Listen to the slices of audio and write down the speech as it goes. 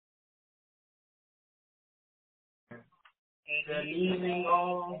Good evening,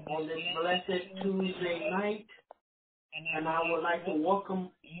 all, on this blessed Tuesday night, and I would like to welcome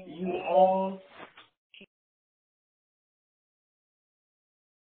you all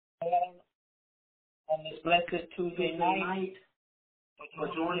on this blessed Tuesday night for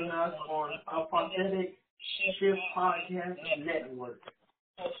joining us on our Prophetic Shift Podcast Network,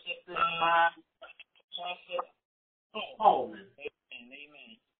 hosted by Prophet Coleman.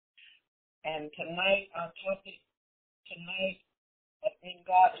 Amen. And tonight, our topic in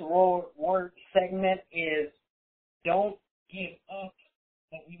God's Word segment is don't give up,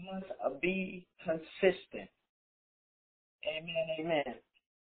 but we must be consistent. Amen, amen.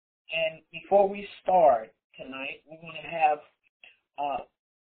 And before we start tonight, we're going to have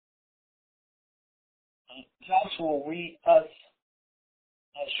Joshua read us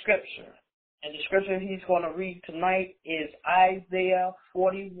a scripture. And the scripture he's going to read tonight is Isaiah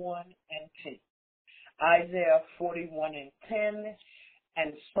 41 and 10. Isaiah 41 and 10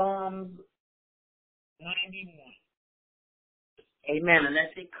 and Psalm 91. Amen. And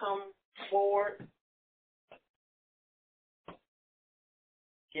as they come forward,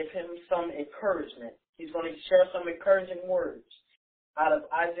 give him some encouragement. He's going to share some encouraging words out of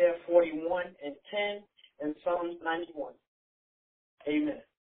Isaiah 41 and 10 and Psalm 91. Amen.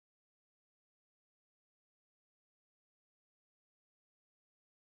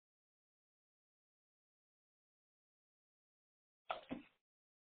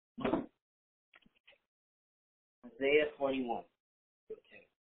 Isaiah 41. Okay.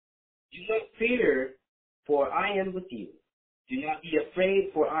 Do not fear, for I am with you. Do not be afraid,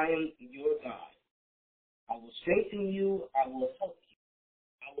 for I am your God. I will strengthen you. I will help you.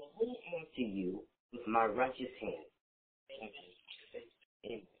 I will hold on to you with my righteous hand.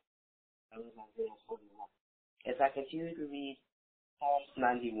 Amen. That was Isaiah 41. As I continue to read Psalms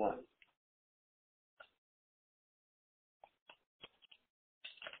 91.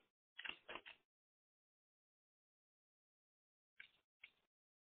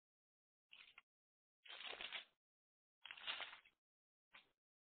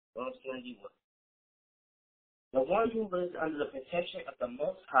 Psalms 91. The one who lives under the protection of the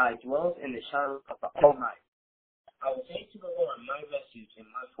Most High dwells in the shadow of the Almighty. I will say to the Lord, my refuge and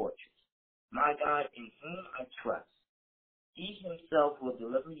my fortress, my God in whom I trust. He himself will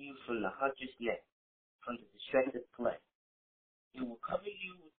deliver you from the hunter's net, from the destructive plague. He will cover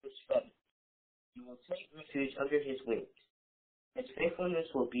you with his feathers. You will take refuge under his wings. His faithfulness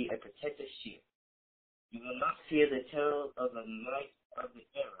will be a protective shield. You will not fear the terror of the night of the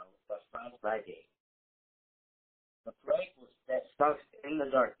arrow that flies by day. The plague that stalks in the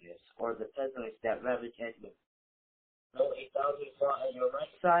darkness, or the pestilence that ravage at noon. Though 1,000 fall at your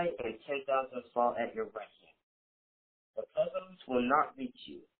right side and 10,000 fall at your right hand, the pestilence will not reach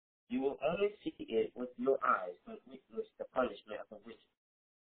you. You will only see it with your eyes, but witness the punishment of the wicked.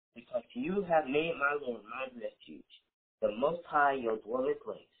 Because you have made my Lord my refuge, the Most High your dwelling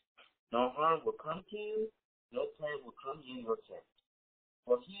place. No harm will come to you, no plague will come near your tent.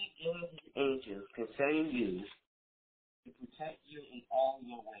 For he gives his angels concerning you to protect you in all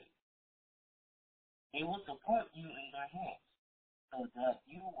your ways. They will support you in their hands, so that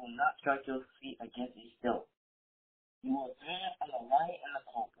you will not strike your feet against a stone. You will tread on the lion and the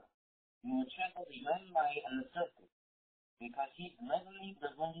cobra. You will trample the young lion and the serpent. Because he lovingly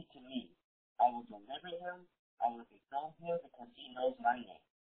devoted to me, I will deliver him. I will exalt him because he knows my name.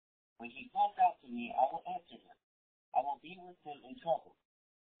 When he calls out to me, I will answer him. I will be with him in trouble.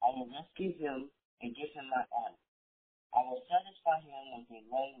 I will rescue him and give him my honor. I will satisfy him with a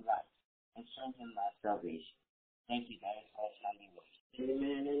long life and show him my salvation. Thank you, guys.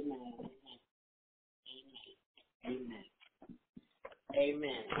 Amen, amen, amen,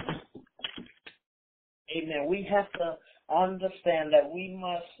 amen, amen. We have to understand that we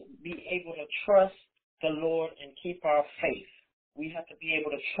must be able to trust the Lord and keep our faith. We have to be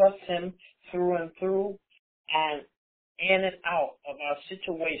able to trust him through and through and in and out of our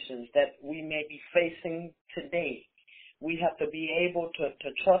situations that we may be facing today. We have to be able to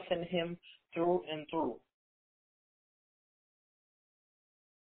trust in him through and through.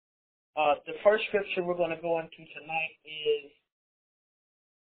 The first scripture we're going to go into tonight is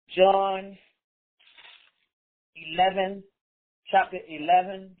John 11, chapter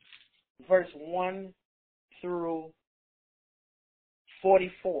 11, verse 1 through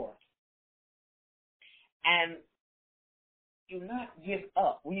 44. And do not give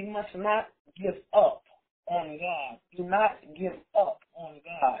up. We must not give up on God. Do not give up on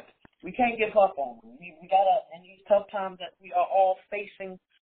God. We can't give up on him. We gotta, in these tough times that we are all facing,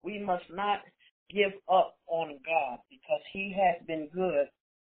 we must not give up on God because he has been good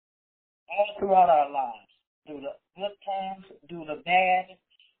all throughout our lives. through the good times, through the bad,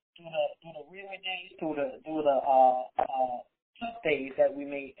 through the weary days, through the tough days that we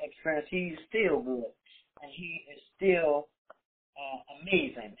may experience. He's still good, and He is still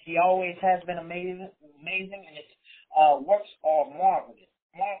amazing. He always has been amazing, and His works are marvelous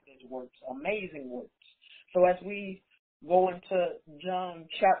works, amazing works. So as we go into John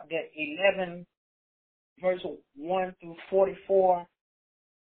chapter 11, verse 1 through 44,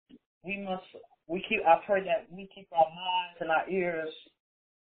 I pray that we keep our minds and our ears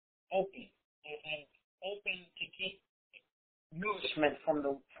open and open to get nourishment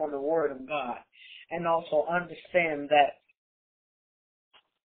from the Word of God, and also understand that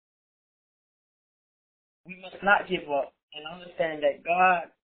we must not give up, and understand that God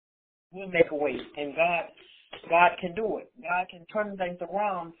will make a way, and God can do it. God can turn things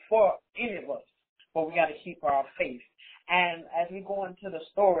around for any of us, but we got to keep our faith. And as we go into the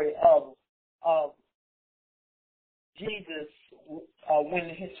story of Jesus, when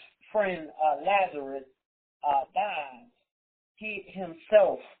his friend Lazarus died, he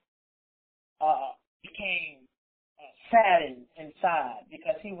himself became saddened inside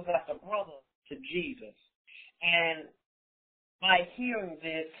because he was like a brother to Jesus. And by hearing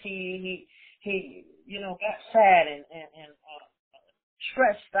this, he got sad and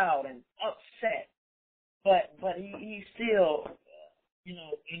stressed out and upset. But he still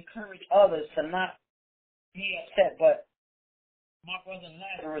encouraged others to not be upset. But my brother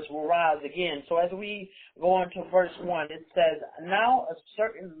Lazarus will rise again. So as we go on to verse 1, it says, "Now a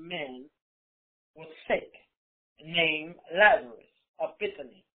certain man was sick, named Lazarus of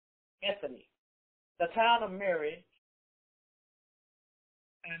Bethany, the town of Mary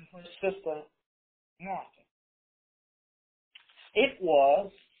and her sister Martha. It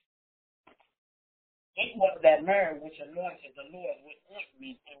was that Mary which anointed the Lord with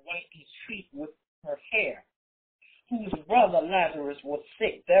ointment and wiped his feet with her hair, whose brother Lazarus was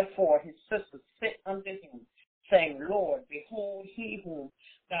sick. Therefore his sister sent unto him, saying, Lord, behold, he whom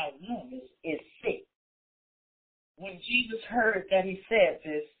thou lovest is sick. When Jesus heard that he said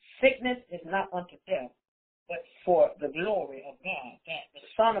this, sickness is not unto death, but for the glory of God, that the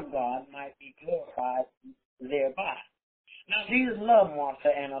Son of God might be glorified thereby. Now Jesus loved Martha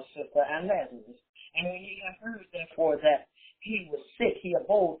and her sister and Lazarus. And when he had heard, therefore, that he was sick, he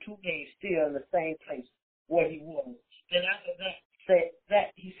abode 2 days still in the same place where he was. Then after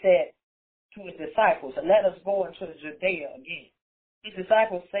that he said to his disciples, Let us go into Judea again. His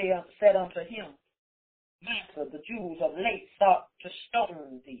disciples said unto him, Master, the Jews of late sought to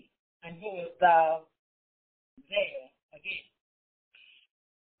stone thee, and goest thou there again?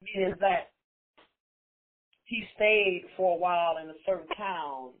 Meaning that he stayed for a while in a certain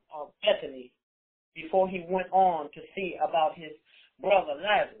town of Bethany before he went on to see about his brother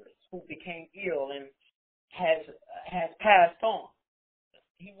Lazarus, who became ill and has passed on.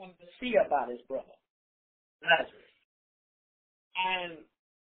 He wanted to see about his brother Lazarus. And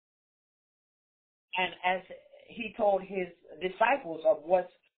as he told his disciples of what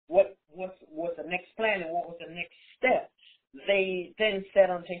was the next plan and what was the next step, they then said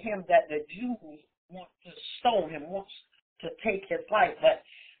unto him that the Jews want to stone him, wants to take his life, but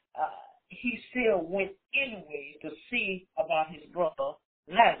he still went anyways to see about his brother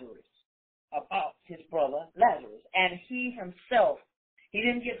Lazarus. And he himself, he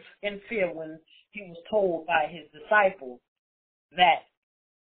didn't get in fear when he was told by his disciples that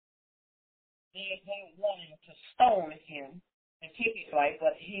they were wanting to stone him and take his life,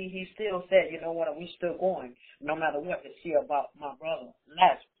 but he still said, you know what, we're still going, no matter what, to see about my brother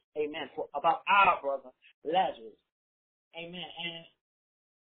Lazarus. Amen. About our brother Lazarus. Amen. And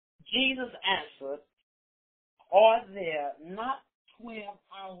Jesus answered, Are there not 12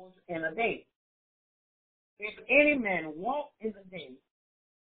 hours in a day? If any man walk in the day,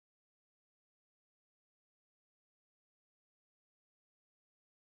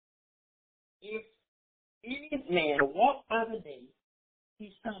 if any man walk by the day,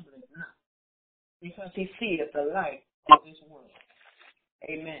 he stumbleth not, because he seeth the light of this world.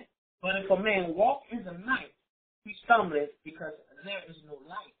 Amen. But if a man walk in the night, he stumbleth, because there is no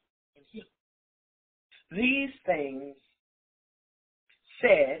light in him. These things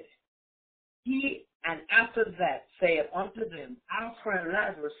said he, and after that said unto them, Our friend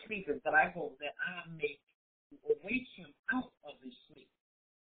Lazarus sleepeth, but I hope that I may awake him out of his sleep.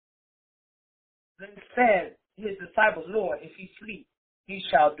 Then said his disciples, Lord, if he sleep, he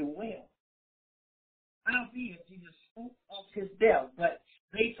shall do well. Howbeit Jesus spoke of his death, but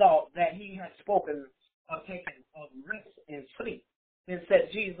they thought that he had spoken of taking of rest and sleep. Then said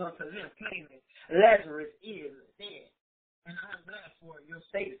Jesus unto them plainly, Lazarus is dead, and I am glad for your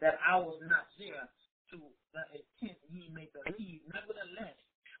sakes that I was not there, to the intent ye may believe. Nevertheless,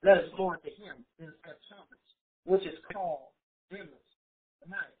 let us go unto him in Thomas, which is called Demas,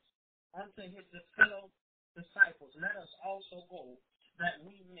 unto his fellow disciples. Let us also go, that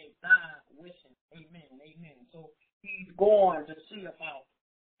we may die with him. Amen. Amen. So he's going to see about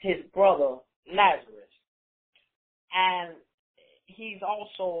his brother Lazarus. And he's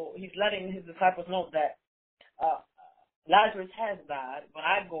letting his disciples know that Lazarus has died, but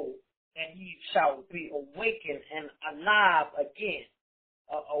I go and he shall be awakened and alive again.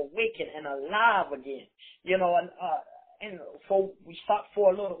 You know, and so we stop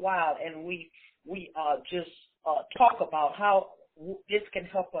for a little while and we just talk about how this can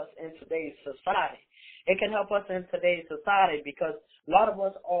help us in today's society. It can help us in today's society because a lot of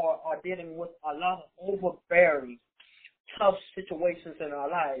us are dealing with a lot of overbearing, tough situations in our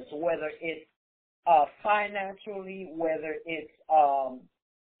lives, whether it's financially, whether it's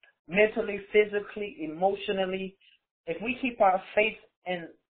mentally, physically, emotionally. If we keep our faith in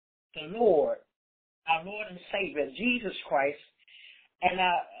the Lord, our Lord and Savior, Jesus Christ, and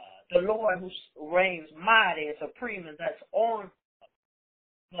the Lord who reigns mighty and supreme, and that's on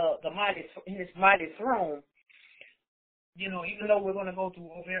his mighty throne, you know, even though we're going to go through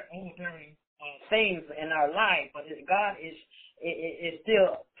overbearing things in our life, but God is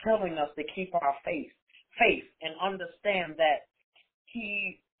still telling us to keep our faith and understand that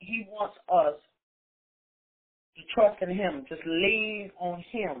He wants us to trust in Him, just lean on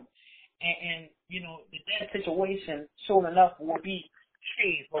Him, and you know, the dead situation soon enough will be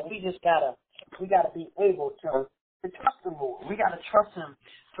changed, but we gotta be able to trust the Lord. We gotta trust Him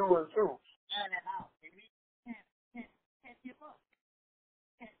through and through. And out. We can't give up.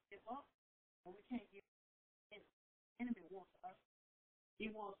 Can't give up. And we can't give up. The enemy wants us. He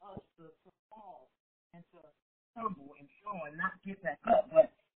wants us to fall and to stumble and fall and not get back up.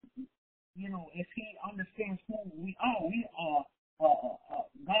 But you know, if he understands who we are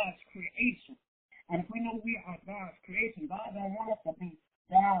God's creation. And if we know we are God's creation, God don't want us to be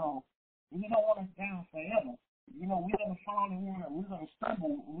down. He don't want us down forever. You know, we're going to fall and we're going to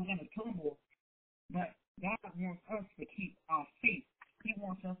stumble, we're going to tumble. But God wants us to keep our faith. He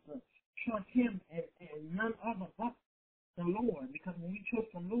wants us to trust Him and none other but the Lord. Because when we trust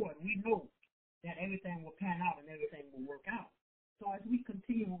the Lord, we know that everything will pan out and everything will work out. So as we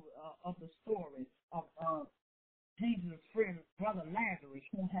continue of the story of Jesus' friend, brother Lazarus,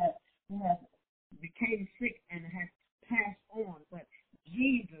 who has became sick and has passed on, but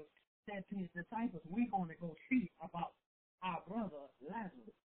Jesus said to his disciples, "We're going to go see about our brother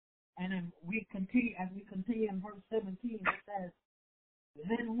Lazarus." And then as we continue in verse 17, it says,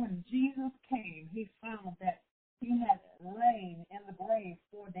 "Then when Jesus came, he found that he had lain in the grave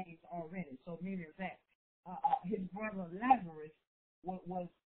 4 days already." So meaning that his brother Lazarus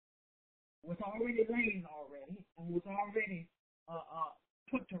was already laying already and was already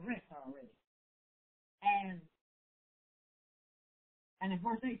put to rest already. And in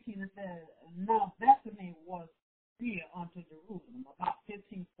verse 18 it says, "Now Bethany was near unto Jerusalem, about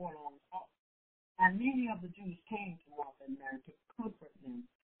 15 furlongs off. And many of the Jews came to Martha and Mary to comfort them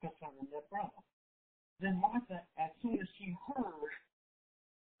concerning their brother. Then Martha, as soon as she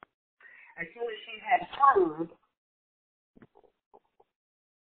had heard,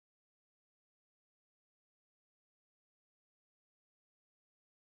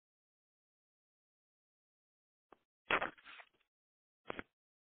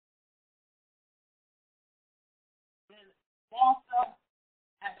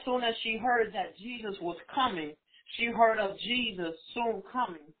 that Jesus was coming, she heard of Jesus soon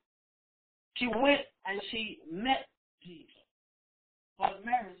coming. She went and she met Jesus. But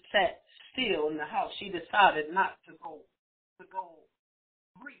Mary sat still in the house. She decided not to go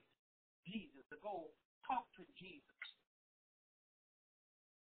greet Jesus, to go talk to Jesus.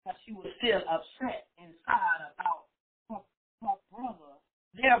 Because she was still upset inside about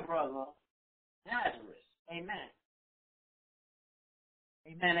their brother, Lazarus. Amen.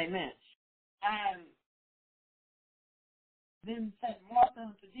 Amen, amen. And then said Martha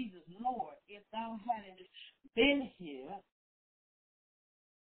unto Jesus, "Lord, if thou hadst been here,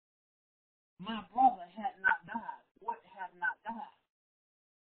 my brother had not died, would have not died.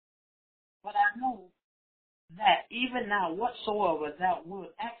 But I know that even now, whatsoever thou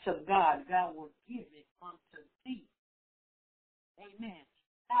wilt ask of God, God will give it unto thee." Amen.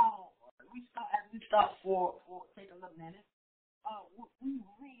 Now, as we start for take a little minute, we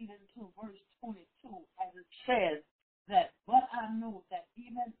read into verse 22 as it says that, "But I know that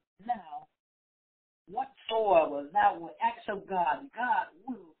even now, whatsoever thou wilt ask of God, God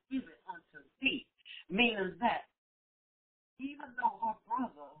will give it unto thee." Meaning that even though her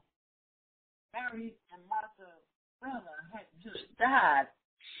brother, Mary and Martha's brother had just died,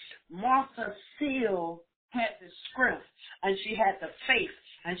 Martha still had the strength and she had the faith,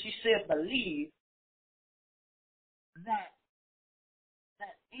 and she said, believe that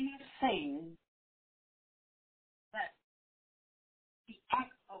anything that the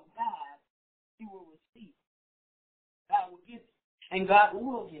act of God, you will receive. God will give it. And God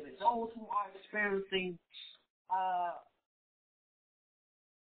will give it. Those who are experiencing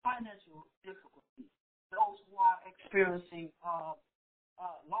financial difficulties, those who are experiencing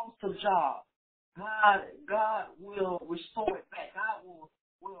loss of job, God will restore it back. God will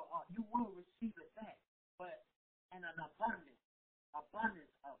you will receive it back, but in an abundance of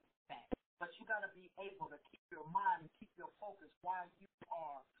it back. But you got to be able to keep your mind and keep your focus while you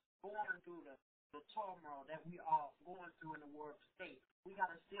are going through the turmoil that we are going through in the world today. We got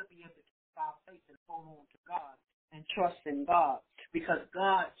to still be able to keep our faith and hold on to God and trust in God, because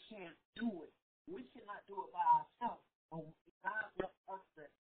God can't do it. We cannot do it by ourselves. But God wants us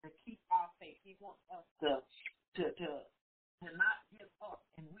to keep our faith. He wants us to not give up,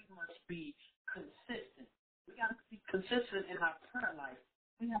 and we must be consistent. We got to be consistent in our prayer life.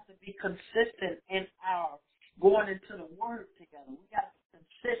 We have to be consistent in our going into the Word together. We got to be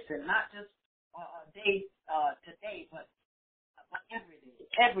consistent, not just day today, but every day,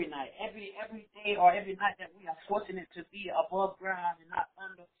 every night, every day or every night that we are fortunate to be above ground and not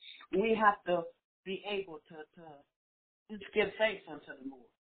under. We have to be able to just give thanks unto the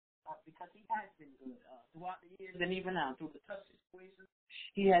Lord, because He has been good throughout the years and even now through the tough situations.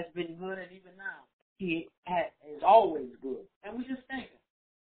 He has been good, and even now He is always good, and we just thank Him.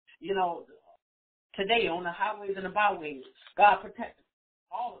 You know, today on the highways and the byways, God protected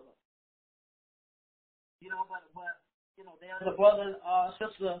all of us. You know, but you know, there's a brother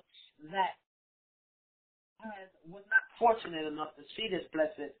sister that was not fortunate enough to see this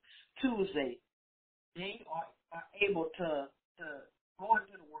blessed Tuesday. They are able to go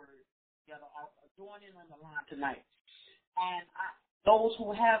into the Word together, join in on the line tonight. And those who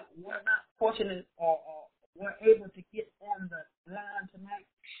were not fortunate or were able to get on the line tonight,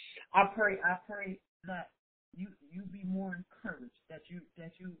 I pray that you be more encouraged, that you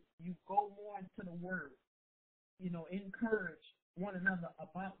go more into the Word. You know, encourage one another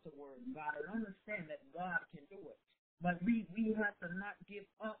about the Word of God and understand that God can do it. But we have to not give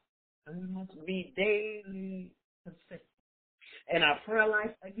up, and we must be daily consistent. In our prayer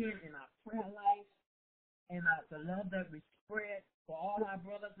life, and the love that we spread for all our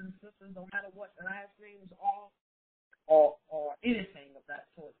brothers and sisters, no matter what the last names are, or anything of that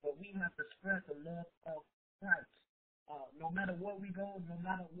sort. But we have to spread the love of Christ. No matter where we go, no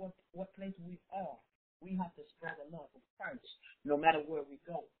matter what place we are, we have to spread the love of Christ. No matter where we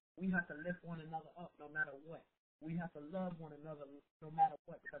go, we have to lift one another up. No matter what, we have to love one another. No matter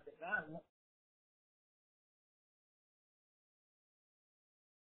what, because if God loves.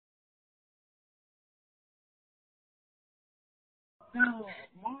 Now,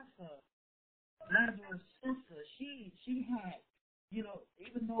 Martha, Lazarus' sister, she had, you know,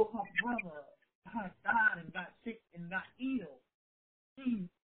 even though her brother had died and got sick and got ill,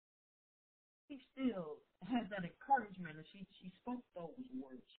 she still had that encouragement, and she spoke those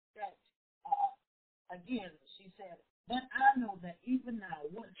words. That again, she said, "But I know that even now,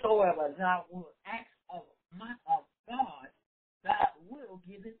 whatsoever thou wilt ask of God, God will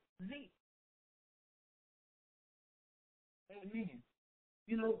give it thee." Amen.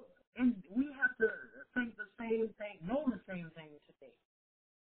 You know, and we have to think the same thing, know the same thing today.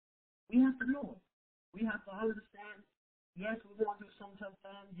 We have to know it. We have to understand. Yes, we're going through some tough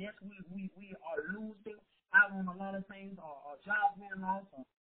times. Yes, we are losing out on a lot of things. Our jobs being lost,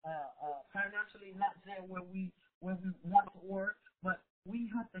 financially not there where we want to work. But we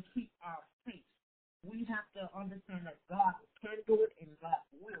have to keep our faith. We have to understand that God can do it and God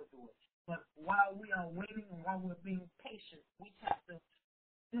will do it. But while we are waiting and while we're being patient, we have to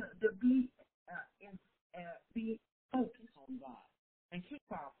be focused on God and keep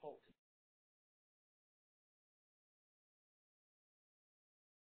our focus.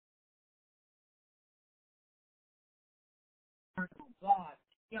 God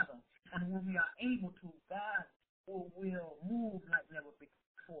together, and when we are able to, God will move like never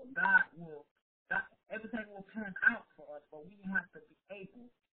before. Everything will turn out for us, but we have to be able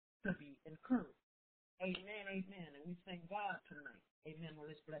to be encouraged. Amen, amen. And we thank God tonight. Amen. On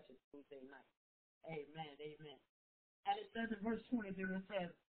this blessed Tuesday night. Amen, amen. And it says in verse 20, it says,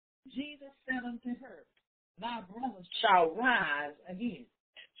 Jesus said unto her, thy brother shall rise again.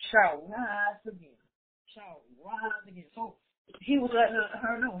 Shall rise again. Shall rise again. So he was letting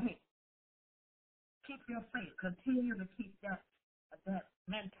her know, hey, keep your faith. Continue to keep that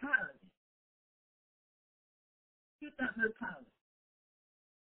mentality. Get that mentality.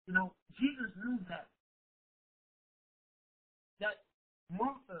 You know, Jesus knew that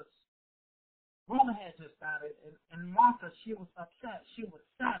Martha's brother had just died, and Martha, she was upset, she was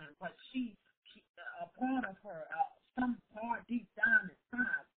saddened, but she a part of her, some part deep down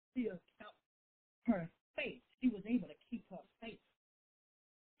inside, still kept her faith. She was able to keep her faith.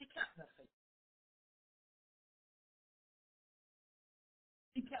 She kept her faith.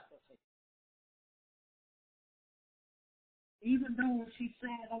 She kept her faith. Even though she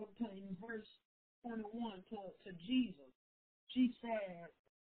said in verse 21 to Jesus, she said,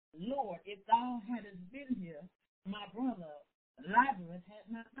 Lord, if thou hadst been here, my brother Lazarus had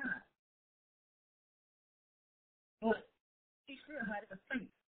not died. But she still had the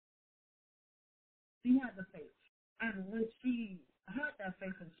faith. She had the faith. And when she had that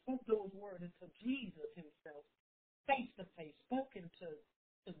faith and spoke those words into Jesus himself, face to face, spoken to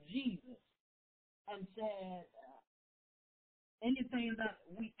Jesus, and said, anything that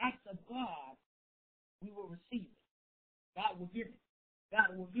we ask of God, we will receive it. God will give it.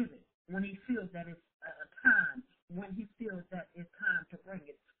 God will give it when he feels that it's a time, when he feels that it's time to bring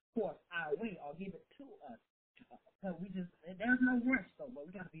it forth our way or give it to us. But there's no rush though, but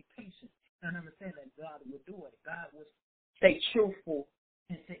we got to be patient and understand that God will do it. God will stay truthful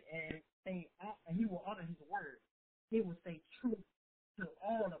and he will honor his word. He will stay true to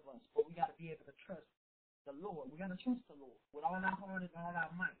all of us, but we got to be able to trust the Lord. We got to trust the Lord with all our heart and all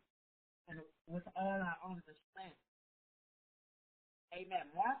our might and with all our understanding. Amen.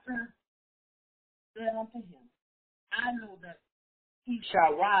 Martha said unto him, I know that he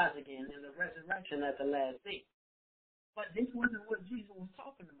shall rise again in the resurrection at the last day. But this wasn't what Jesus was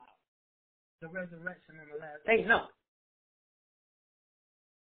talking about, the resurrection in the last day. No.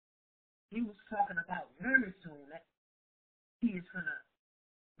 He was talking about very soon that he is going to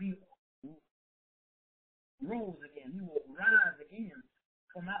be rose again. He will rise again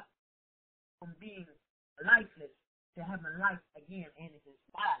from being lifeless to having life again in his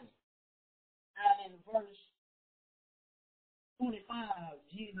body. And in verse 25,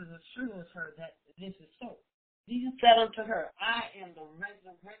 Jesus assures her that this is so. Jesus said unto her, I am the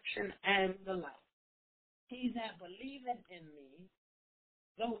resurrection and the life. He that believeth in me,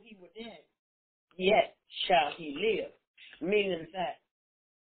 though he were dead, yet shall he live. Meaning that,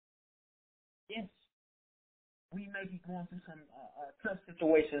 yes, we may be going through some tough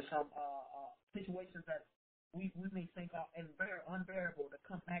situations, some situations that we may think are unbearable to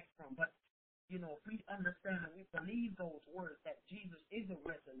come back from. But, you know, if we understand and we believe those words that Jesus is the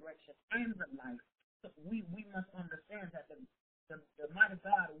resurrection and the life, we must understand that the mighty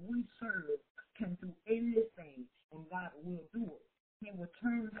God we serve can do anything, and God will do it. He will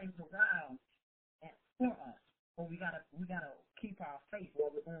turn things around for us. But we gotta keep our faith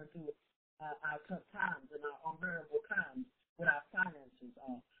while we're going through our tough times and our unbearable times with our finances,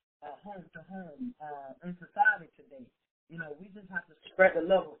 home to home, in society today. You know, we just have to spread the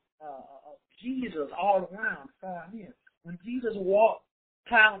love of Jesus all around for him. When Jesus walked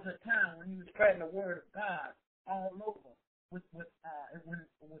town to town, when he was spreading the word of God all over with him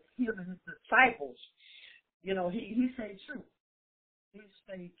and his disciples, you know, he stayed true. He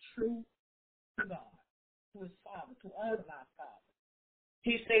stayed true to God, to his Father, to all of our fathers.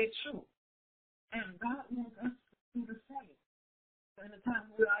 He stayed true. And God wants us to do the same. So in the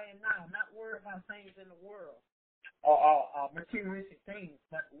time we are in now, not worry about things in the world or materialistic things,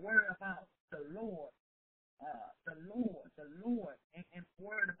 but worry about the Lord, and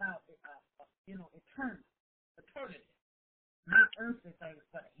worry about eternity, not earthly things,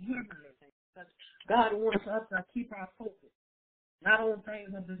 but heavenly things. Because God wants us to keep our focus, not on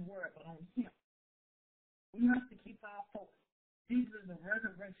things of this world, but on him. We have to keep our focus. Jesus is the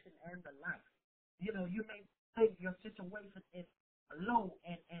resurrection and the life. You know, you may think your situation is low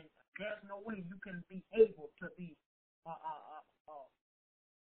and there's no way you can be able to be,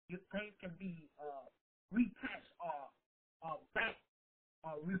 your things can be repatched or back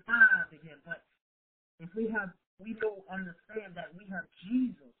or revived again. But if we understand that we have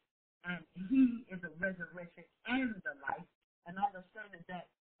Jesus and he is the resurrection and the life, and understanding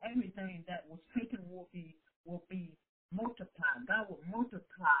that everything that was taken will be multiplied. God will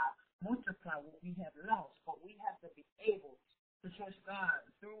multiply what we have lost, but we have to be able to trust God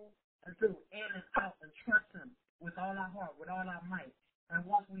through and through, in and out, and trust him with all our heart, with all our might. And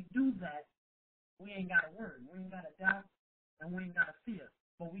once we do that, we ain't got to worry, we ain't got to doubt, and we ain't got to fear.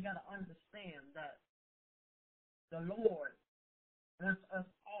 But we got to understand that the Lord wants us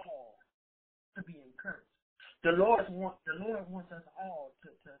all to be encouraged. The Lord wants us all to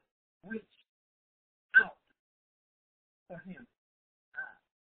reach out for him.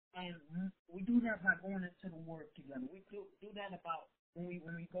 And we do that by going into the Word together. We do that about when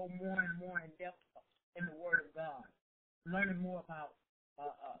we go more and more in depth in the Word of God, learning more about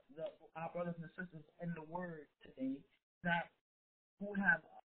our brothers and sisters in the Word today that who have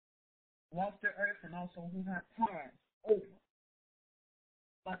walked the earth and also who have passed over,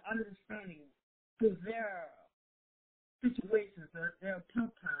 but understanding through their situations, their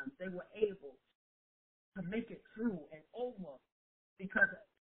tough times, they were able to make it through and over because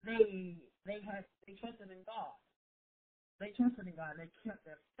they trusted in God. They trusted in God. They kept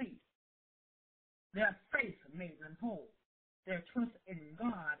their faith. Their faith made them whole. Their trust in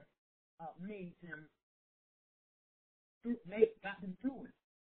God got them through it.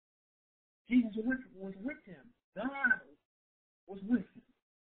 Jesus was with him. God was with him.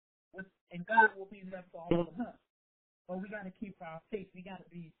 And God will be there for all of us. But we got to keep our faith. We got to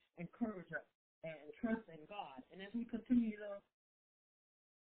be encouraged and trust in God. And as we continue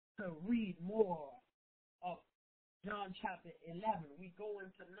to read more of John chapter 11, we go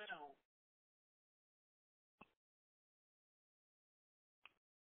into now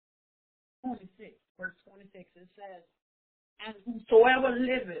verse 26. It says, "And whosoever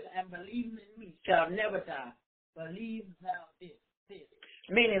liveth and believeth in me shall never die. Believe thou this."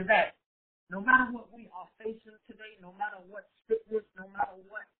 Meaning that no matter what we are facing today, no matter what sickness, no matter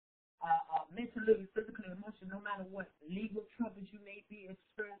what mentally, physically, emotionally, no matter what legal troubles you may be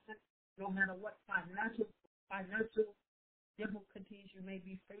experiencing, no matter what financial difficulties you may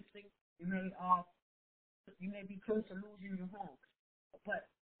be facing, you may be close to losing your home. But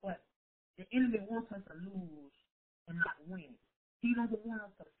the enemy wants us to lose and not win. He doesn't want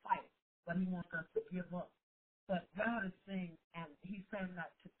us to fight, but he wants us to give up. But God is saying, and he's saying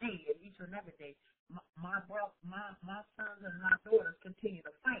that today and each and every day, my sons and my daughters continue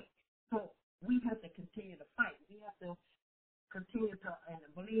to fight. So we have to continue to fight. We have to continue to and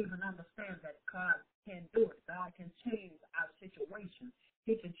believe and understand that God can do it. God can change our situation.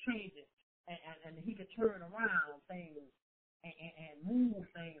 He can change it, and he can turn around things and move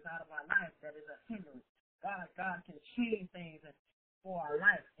things out of our life that is a hindrance. God can change things for our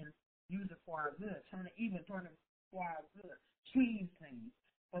life and use it for our good. Turn it for our good. Change things.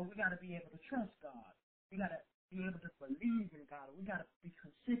 But we got to be able to trust God. We got to be able to believe in God. We got to be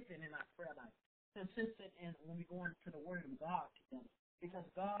consistent in our prayer life. Consistent in when we go into the Word of God together. Because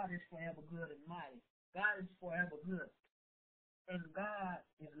God is forever good and mighty. God is forever good. And God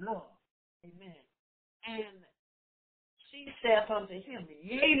is love. Amen. And she saith unto him,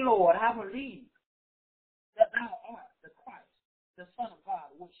 "Yea, Lord, I believe that thou art the Christ, the Son of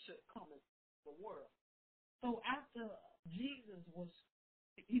God, which should come into the world." So after Jesus was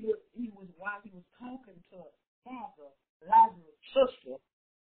while he was talking to Martha, Lazarus' sister,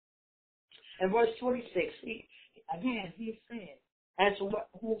 in verse 26, he said, "And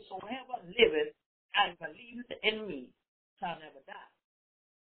whosoever liveth and believeth in me shall never die."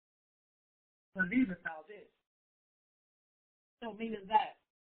 Believeth thou this? So meaning that.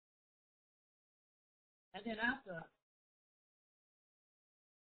 And then after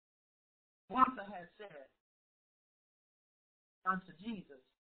Martha had said unto Jesus,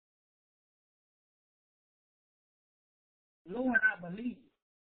 "Lord, I believe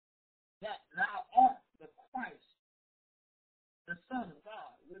that thou art the Christ, the Son of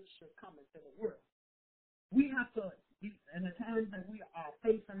God, which should come into the world." We have to, in the times that we are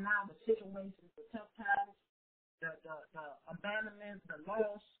facing now, the situations, the tough times, the abandonment, the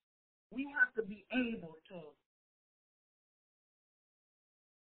loss, we have to be able to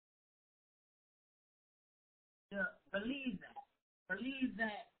believe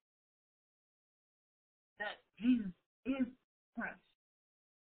that Jesus is Christ,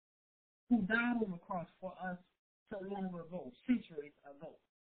 who died on the cross for us so long ago, centuries ago.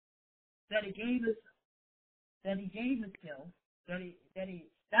 That he gave himself, that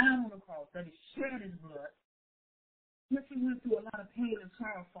he died on the cross, that he shed his blood. Yes, he went through a lot of pain and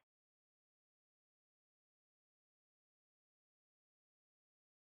sorrow for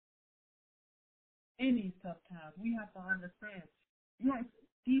in these tough times. We have to understand. Yes,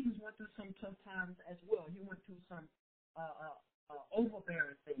 Jesus went through some tough times as well. He went through some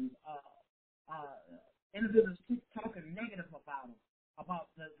overbearing things. Individuals keep talking negative about him,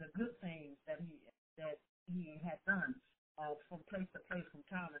 about the good things that he had done from place to place, from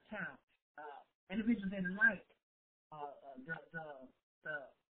town to town. Individuals didn't like the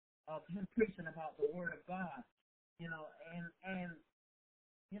of him preaching about the Word of God, and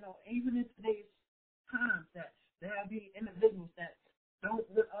even in today's times that there'll be individuals that don't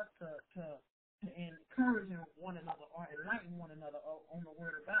want us to encourage one another or enlighten one another on the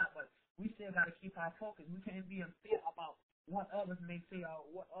Word of God, but we still got to keep our focus. We can't be in fear about what others may say or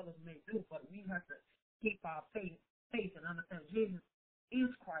what others may do, but we have to keep our faith and understand Jesus is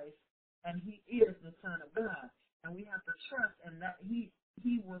Christ and he is the Son of God. And we have to trust in that he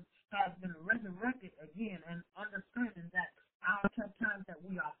has been resurrected again, and understanding that our tough times that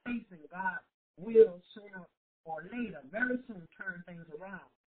we are facing, God will sooner or later, very soon, turn things around,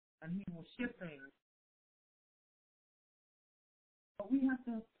 and he will shift things. But we have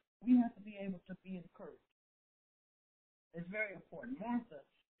to be able to be encouraged. It's very important. Martha,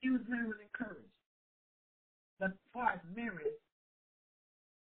 she was very encouraged. But as far as Mary,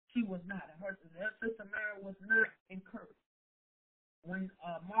 she was not. Her sister Mary was not encouraged. When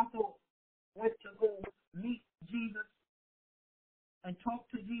Martha went to go meet Jesus and talk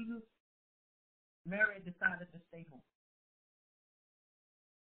to Jesus, Mary decided to stay home.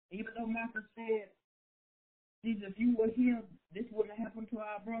 Even though Martha said, Jesus, if you were here, this wouldn't have happened to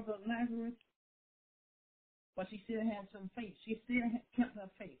our brother Lazarus. But she still had some faith. She still kept her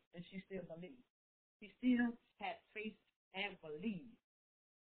faith, and she still believed. She still had faith and believed.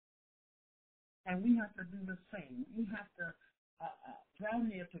 And we have to do the same. We have to draw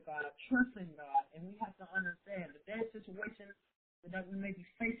near to God, trust in God, and we have to understand that that situation that we may be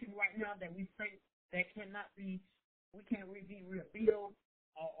facing right now that we think that cannot be, we can't be rebuilt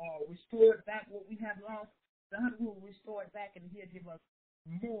or restored back what we have lost. God will restore it back, and he'll give us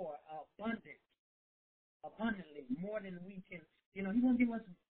more abundantly, more than we can. He won't give us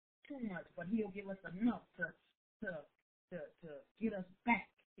too much, but he'll give us enough to get us back.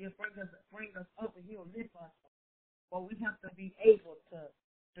 He'll bring us up, and he'll lift us up. But we have to be able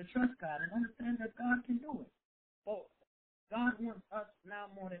to trust God and understand that God can do it. But God wants us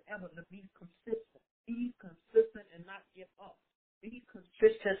now more than ever to be consistent. Be consistent and not give up. Be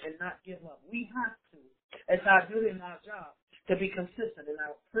consistent and not give up. We have to, it's our duty and our job, to be consistent in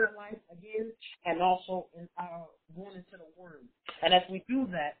our prayer life again, and also in our going into the Word. And as we do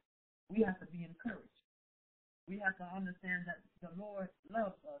that, we have to be encouraged. We have to understand that the Lord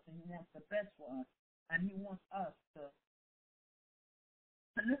loves us and he wants the best for us. And he wants us to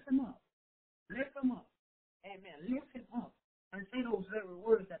lift him up. Lift him up. Amen. Lift him up. And say those very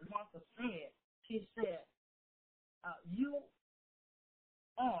words that Martha said. She said, you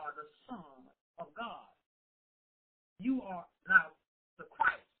are the Son of God. You are now the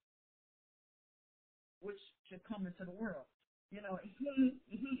Christ, which should come into the world. He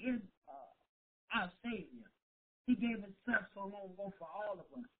is our Savior. He gave himself so long ago for all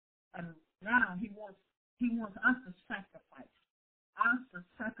of us. And now he wants us to sacrifice. Us to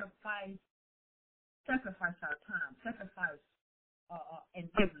sacrifice our time, sacrifice and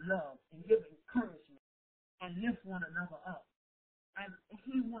give love and give encouragement and lift one another up. And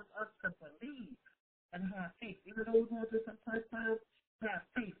he wants us to believe and have faith. Even though we're going through some tough times, have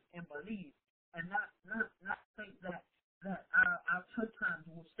faith and believe, and not think that our tough times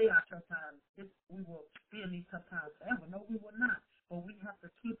will stay our tough times. We will be in these tough times forever. No, we will not. But we have to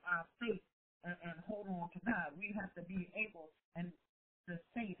keep our faith and hold on to God. We have to be able and to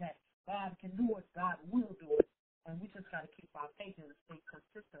say that God can do it, God will do it, and we just got to keep our faith and stay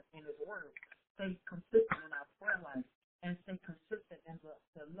consistent in his word, stay consistent in our prayer life, and stay consistent in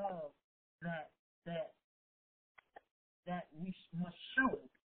the love that we must show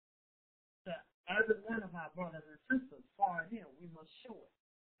to every one of our brothers and sisters. Far as him, we must show it,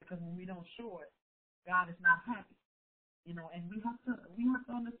 because when we don't show it, God is not happy. And we have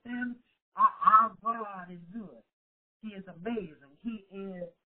to understand our God is good. He is amazing. He is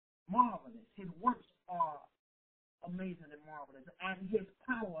marvelous. His works are amazing and marvelous. And his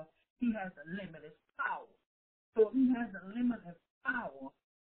power, he has a limitless power. So if he has a limitless power,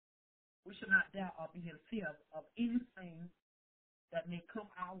 we should not doubt or be in fear of anything that may come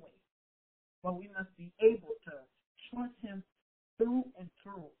our way. But we must be able to trust him through and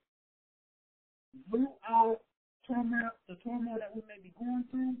through. Through our turmoil, the turmoil that we may be going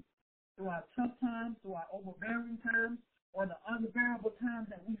through our tough times, through our overbearing times, or the unbearable times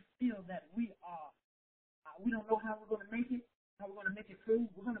that we feel that we don't know how we're going to make it, through.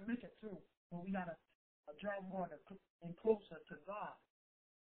 We're going to make it through, but we got to draw more and closer to God.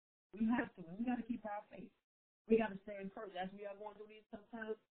 We have to, and we got to keep our faith. We got to stay encouraged. As we are going through these tough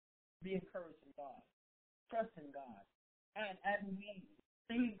times, be encouraged in God. Trust in God. And as we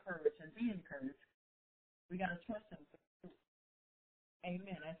stay encouraged and be encouraged, we got to trust him through.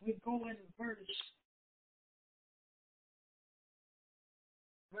 Amen. As we go into verse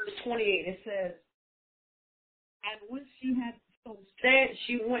 28, it says, and when she had so said,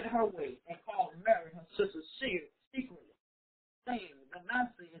 she went her way and called Mary, her sister, secretly, saying, the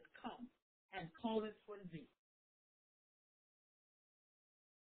master is come and calleth for thee.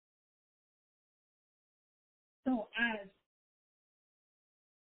 So as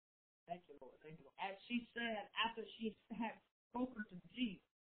Thank you, Lord. Thank you, Lord. As she said, after she had spoken to Jesus,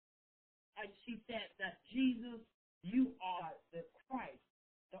 and she said that Jesus, you are the Christ,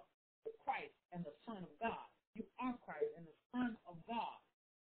 the Christ and the Son of God. You are Christ and the Son of God,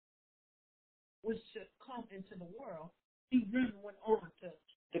 which should come into the world. He then went on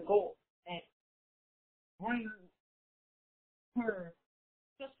to go and bring her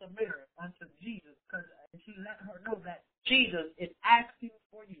sister Mary unto Jesus, because she let her know that Jesus is asking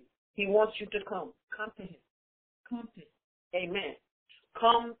for you. He wants you to come. Come to him. Come to him. Amen.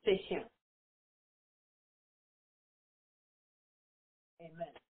 Come to him.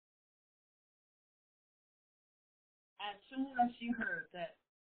 Amen. As soon as she heard that,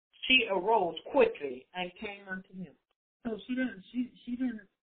 she arose quickly and came unto him. So she didn't,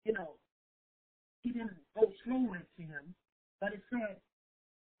 you know, she didn't go slowly to him, but it said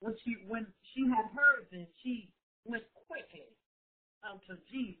when she had heard this, she went quickly unto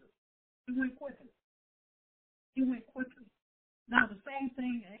Jesus. She went quickly. She went quickly. Now the same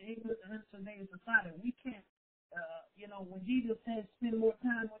thing in today's society. We can't, when Jesus says spend more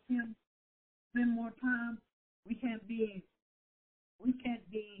time with him, spend more time. We can't be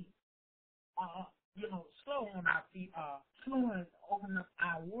slow on our feet, slow in opening up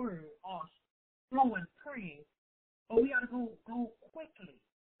our word, or slow in praying. But we got to go quickly.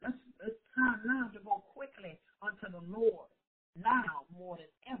 It's time now to go quickly unto the Lord. Now more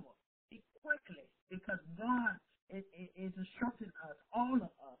than ever. Be quickly, because God is instructing us, all of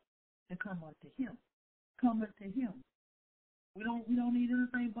us, to come unto him. Come unto him. We don't need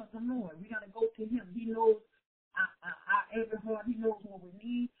anything but the Lord. We got to go to him. He knows our every heart. He knows what we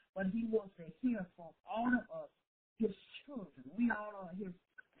need, but he wants to hear from all of us, his children. We all are his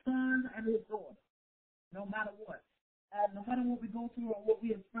sons and his daughters, no matter what. And no matter what we go through or what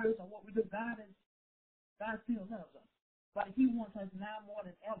we experience or what we do, God still loves us. But he wants us now more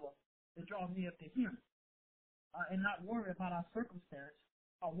than ever to draw near to him and not worry about our circumstance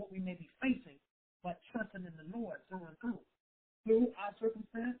or what we may be facing, but trusting in the Lord through and through our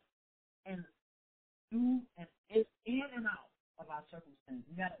circumstance and through and in and out of our circumstance.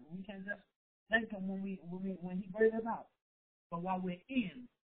 We can't just thank him when he brings us out, but while we're in,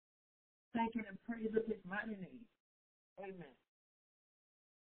 thanking and praising his mighty name. Amen.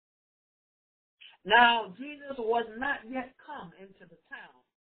 Now Jesus was not yet come into the town,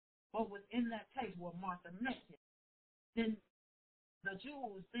 but was in that place where Martha met him. Then the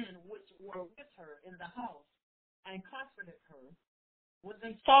Jews which were with her in the house and comforted her, when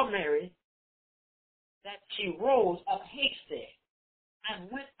they saw Mary, that she rose up hastily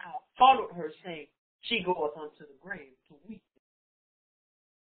and went out, followed her, saying, she goeth unto the grave to weep.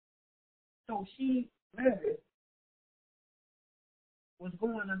 So Mary, was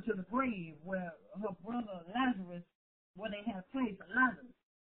going unto the grave where her brother Lazarus, where they had placed Lazarus.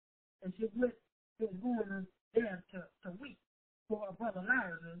 And she was going there to weep for her brother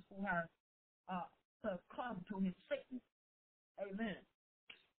Lazarus, who has succumbed to his sickness. Amen.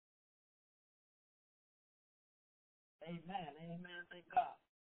 Amen. Amen. Thank God.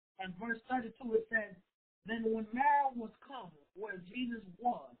 And verse 32, it says, then when Mary was come where Jesus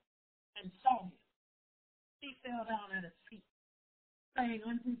was and saw him, she fell down at his feet, saying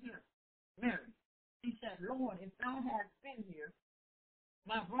unto him, Mary, she said, Lord, if thou hadst been here,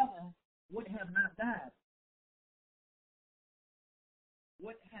 my brother would have not died.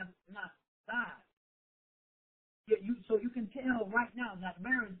 Would have not died. So you can tell right now that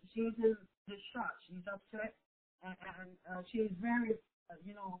Mary, she's in distraught. She's upset, and she is very,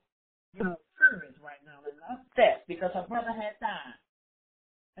 furious right now and upset because her brother had died.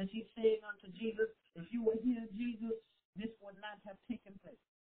 And she's saying unto Jesus, if you were here, Jesus, this would not have taken place.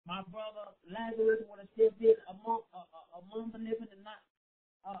 My brother Lazarus would have still been among the living and not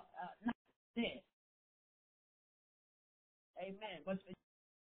dead. Amen. But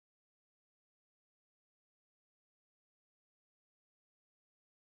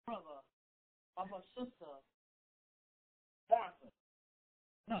brother of her sister Martha.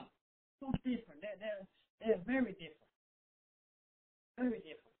 No, too different. They're very different. Very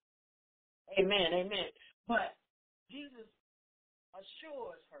different. Amen. Amen. But Jesus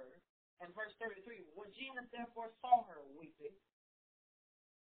assures her in verse 33, when Jesus therefore saw her weeping,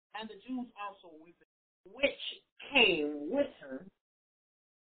 and the Jews also weeping, which came with her,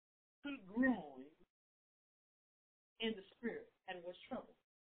 he groaned in the spirit and was troubled,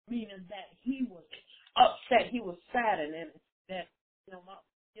 meaning that he was upset, he was saddened, and that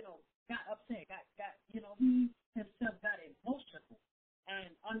got upset, he himself got emotional,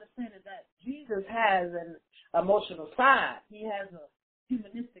 and understanding that Jesus has an emotional side, he has a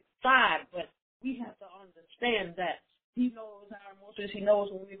humanistic side, but we have to understand that He knows our emotions. He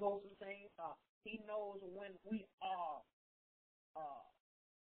knows when we go through things. He knows when we are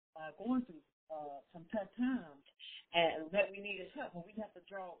going through some tough times and that we need His help. And we have to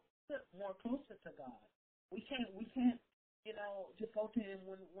draw more closer to God. We can't, just go to Him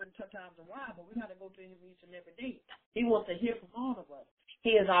when tough times arrive, but we got to go to Him each and every day. He wants to hear from all of us.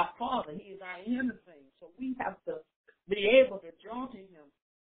 He is our Father. He is our everything. So we have to be able to draw to Him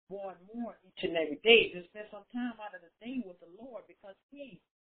more and more each and every day. Just spend some time out of the day with the Lord because He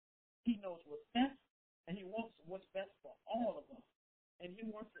knows what's best and He wants what's best for all of us. And He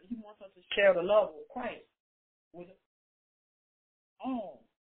wants us to share the love of Christ with all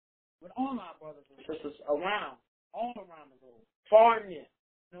our brothers and sisters all around the world, far and near,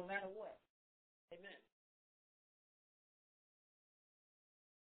 no matter what. Amen.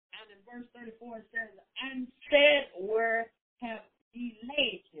 And in verse 34 it says, and said, where have ye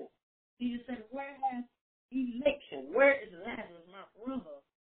laid him? Jesus said, where have ye laid him? Where is Lazarus, my brother?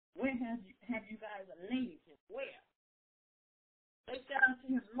 Where have you guys laid him? Where? They said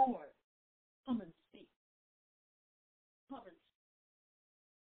unto him, Lord, come and see. Come and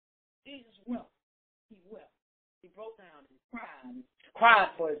see. Jesus wept. He wept. He broke down and cried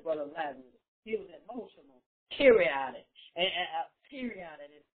for his brother Lazarus. He was emotional, teary-eyed, and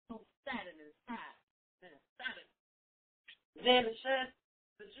so saddened inside. Then it said,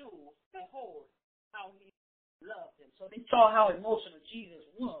 the Jews, behold, how he loved him. So they saw how emotional Jesus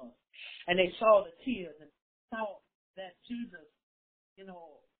was, and they saw the tears and saw that Jesus,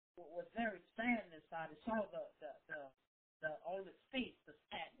 was very sad inside. They saw the on his face, the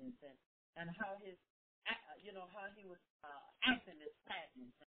sadness, and how his, how he was acting in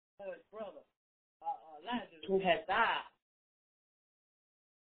sadness for his brother Lazarus, who had died.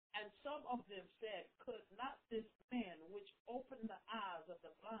 And some of them said, could not this man which opened the eyes of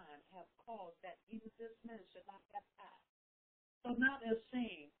the blind have caused that even this man should not have died? So now they're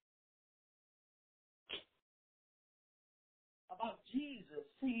saying about Jesus,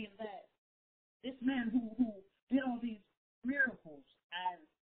 saying that this man who did all these miracles and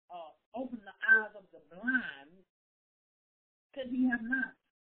opened the eyes of the blind, could he have not?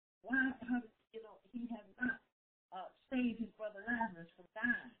 Why? He has not saved his brother Lazarus from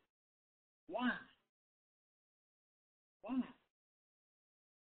dying. Why?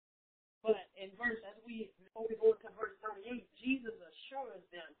 But before we go to verse 38, Jesus assures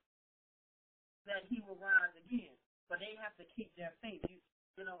them that he will rise again. But they have to keep their faith.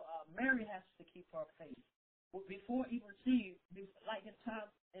 Mary has to keep her faith. Before even seeing, like the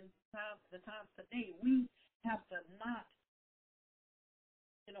times today, we have to not,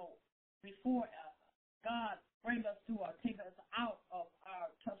 before God bring us through or take us out of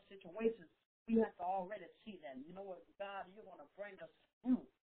our tough situations, we have to already see that. You know what, God, you're going to bring us through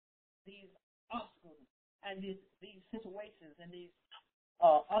these obstacles and these situations and these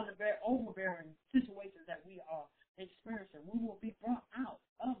overbearing situations that we are experiencing. We will be brought out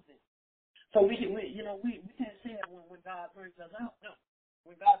of this. So we can't say it when God brings us out. No.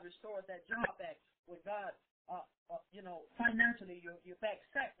 When God restores that job back, when God, financially you're back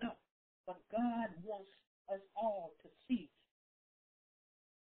set. No. But God wants us all to see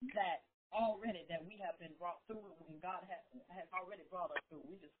that already that we have been brought through and God has already brought us through.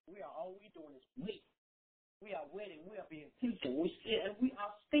 All we doing is wait. We are waiting. We are being patient. We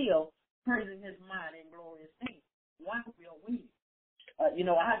are still praising His mighty and glorious name. Why we are waiting?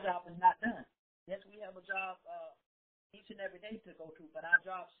 Our job is not done. Yes, we have a job each and every day to go to, but our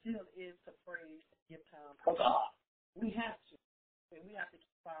job still is to praise and give time for God. We have to. We have to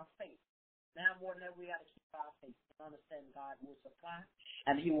keep our faith. Now more than ever, we got to keep our faith and understand God will supply,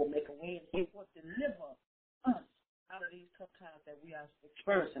 and He will make a way, and He will deliver us out of these tough times that we are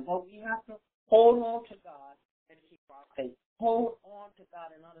experiencing. But we have to hold on to God and keep our faith. Hold on to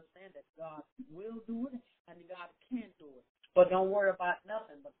God and understand that God will do it and God can do it. But don't worry about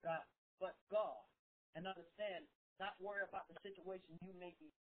nothing but God. And understand, not worry about the situation you may be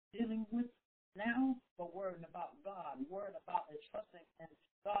dealing with now, but worrying about God. Worrying about and trusting in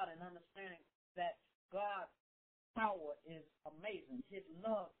God and understanding that God's power is amazing. His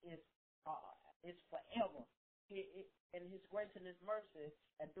love is forever. And His grace and His mercy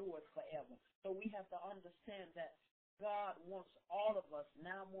endures forever. So we have to understand that God wants all of us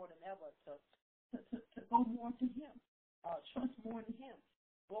now more than ever to go more to Him, trust more in Him,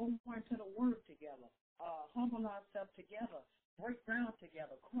 go more into the Word together, humble ourselves together, break down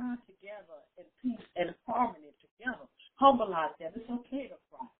together, cry together in peace and harmony together. Humble ourselves. It's okay to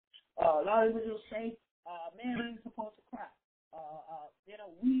cry. A lot of people say, man, I ain't supposed to cry.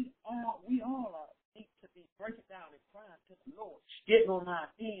 We all need to be breaking down and crying to the Lord, getting on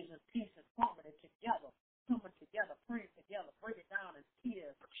our knees in peace and harmony together, coming together, praying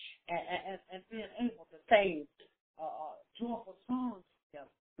and being able to sing joyful songs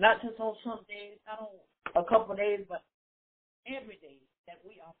together. Not just on some days, not on a couple of days, but every day that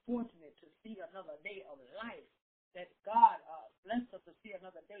we are fortunate to see another day of life, that God blessed us to see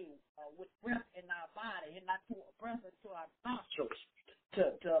another day with breath in our body and not to breath into our nostrils,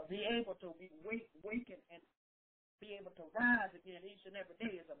 to be able to be wakened and be able to rise again each and every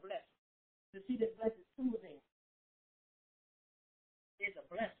day is a blessing. To see this blessed Tuesday is a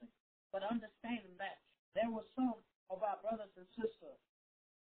blessing. But understanding that there were some of our brothers and sisters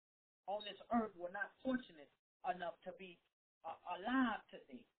on this earth were not fortunate enough to be alive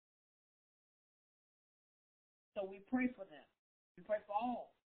today. So we pray for them. We pray for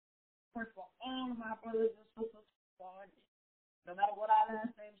all. Pray for all of my brothers and sisters. No matter what our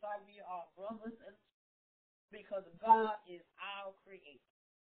last names are, we are brothers and sisters because God is our creator.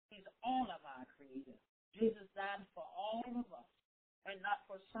 He's all of our creator. Jesus died for all of us, and not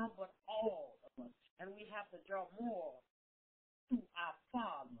for some, but all of us. And we have to draw more to our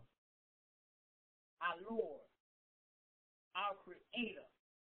Father, our Lord, our Creator,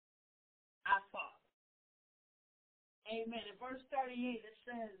 our Father. Amen. In verse 38, it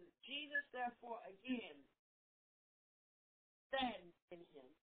says, Jesus therefore again said in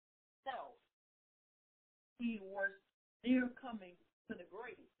himself, he was near coming to the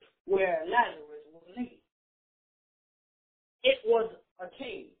grave where Lazarus was laid. It was a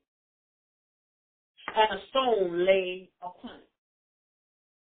cave, and a stone lay upon it.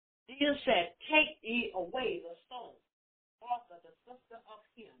 Jesus said, take ye away the stone. Martha, the sister of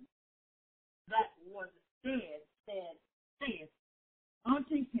him that was dead, said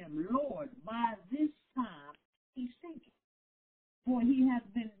unto him, Lord, by this time he sinketh, for he hath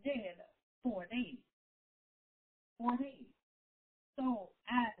been dead 4 days. 4 days. So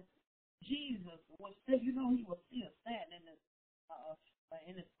as Jesus was still, he was still sad in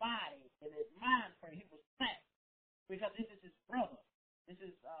his body, in his mind frame, he was sad because this is his brother. This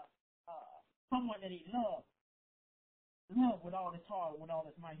is someone that he loved with all his heart, with all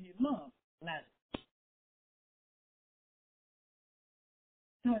his might. He loved Lazarus.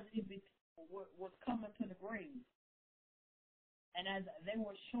 So he was coming to the grave. And as they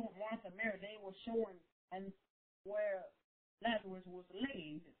were showing, Martha and Mary, they were showing and where Lazarus was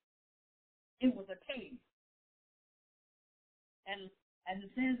laid, it was a cave. And it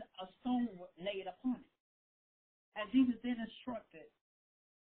says a stone was laid upon it. And Jesus then instructed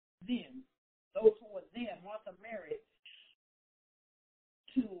them, those who were there, Martha and Mary,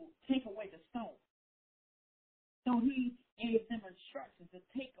 to take away the stone. So he gave them instructions to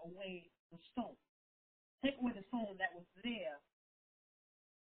take away the stone. Take away the stone that was there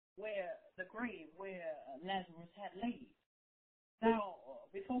where the grave where Lazarus had laid. Now,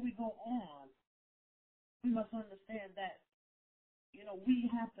 before we go on, we must understand that,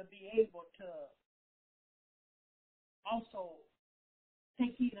 we have to be able to also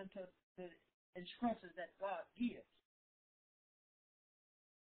take heed unto the instructions that God gives.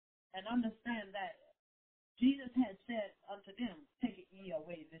 And understand that Jesus had said unto them, take ye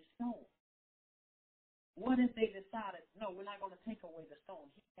away this stone. What if they decided, no, we're not going to take away the stone?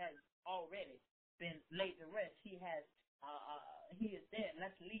 He has already been laid to rest. He is dead.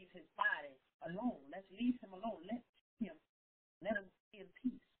 Let's leave his body alone. Let's leave him alone. Let him be in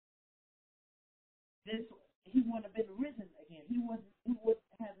peace. He wouldn't have been risen again. He would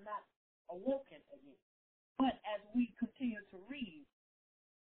have not awoken again. But as we continue to read,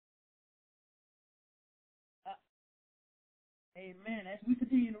 amen. As we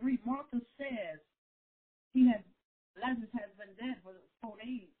continue to read, Martha says Lazarus has been dead for 4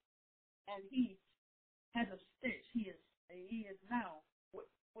 days, and he has a stench. He is now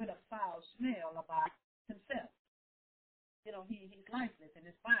with a foul smell about himself. He's lifeless, and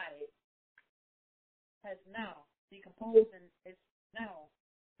his body has now decomposed, and it's now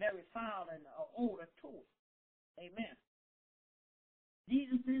very foul and odor to it. Amen.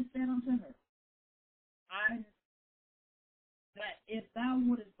 Jesus then said unto her, that if thou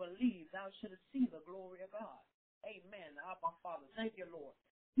wouldest believe, thou shouldest see the glory of God. Amen. Our Father, thank you, Lord.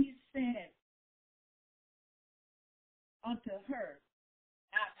 He said unto her,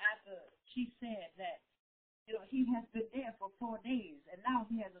 after she said that, he has been there for 4 days, and now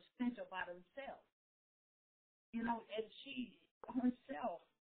he has a stench about himself. And she herself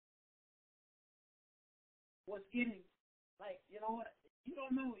was getting like, you don't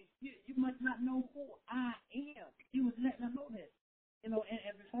know, you must not know who I am. He was letting her know this. And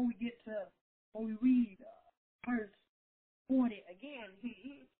before we read verse 40 again,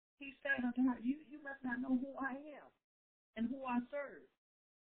 he said unto her, you must not know who I am and who I serve.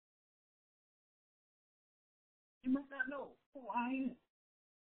 You must not know who I am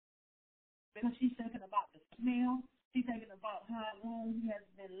because she's thinking about the smell. She's thinking about how long he has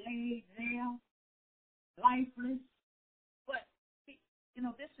been laid there, lifeless. But,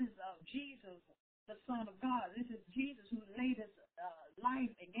 this is Jesus, the Son of God. This is Jesus who laid his life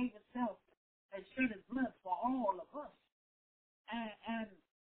and gave himself and shed his blood for all of us. And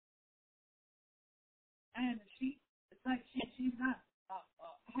it's like she's not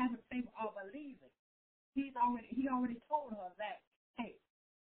having faith or believing. He already told her that, hey,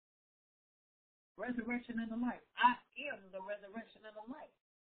 resurrection and the life. I am the resurrection and the life.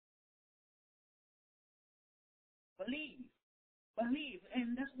 Believe.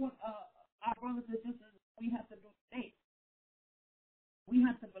 And that's what our brothers and sisters, we have to do today. We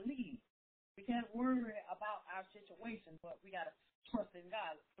have to believe. We can't worry about our situation, but we got to trust in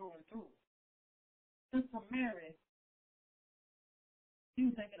God through and through. Sister Mary, she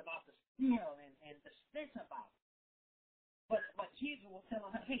was thinking about the smell and the stench about it. But Jesus was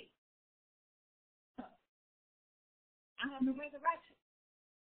telling her, hey, I am the resurrection.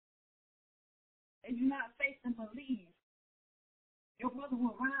 If you not faith and believe, your brother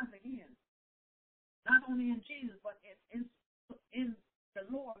will rise again. Not only in Jesus, but in the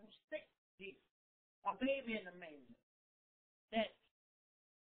Lord who sick Jesus, a baby in the manger. That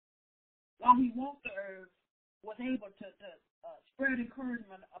while he walked the earth, was able to spread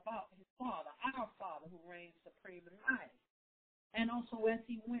encouragement about his Father, our Father who reigns supreme and mighty. And also as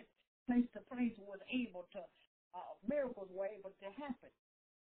he went place to place, was able to, miracles were able to happen.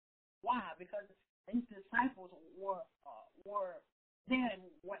 Why? Because his disciples were there and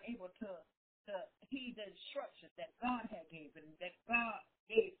were able to heed the instructions that God had given, that God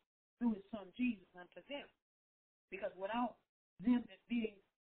gave through his Son Jesus unto them. Because without them being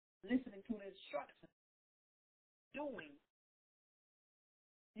listening to the instructions, doing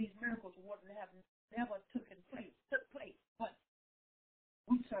these miracles wouldn't have never took place. But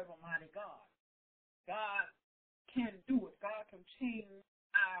we serve a mighty God. God can do it. God can change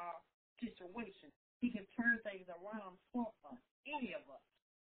our situation. He can turn things around for us, any of us.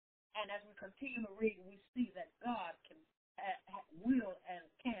 And as we continue to read, we see that God can, will, and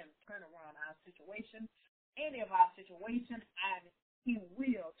can turn around our situation, any of our situation, and he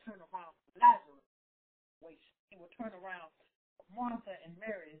will turn around Lazarus' situation. He will turn around Martha and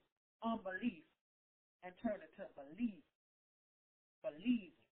Mary's unbelief and turn it to believing.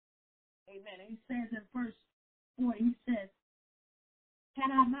 Amen. And he says in verse 4, he says,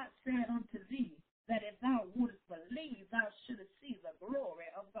 had I not said unto thee that if thou wouldest believe, thou shouldest see the glory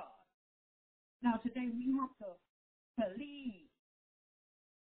of God. Now today we have to believe.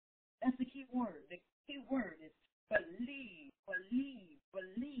 That's the key word. The key word is believe.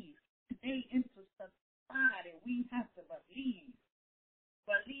 Today in society we have to believe.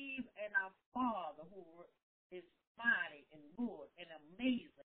 Believe in our Father who is mighty and good and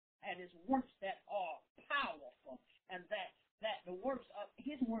amazing, and his works that are powerful, and that the works of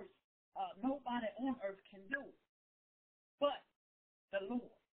his works nobody on earth can do but the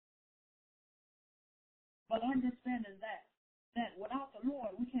Lord. But understanding that without the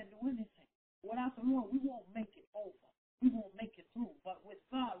Lord we can't do anything. Without the Lord we won't make it over. We won't make it through. But with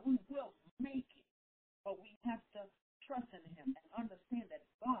God we will make it. But we have to trust in him and understand that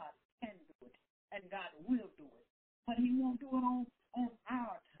God can do it and God will do it. But he won't do it on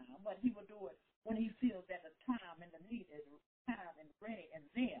our time, but he will do it when he feels that the time and the need is time and ready and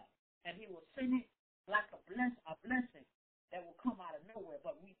there. And he will send it like a blessing that will come out of nowhere.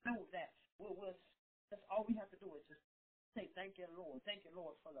 But we know that that's all we have to do is just say, thank you, Lord. Thank you,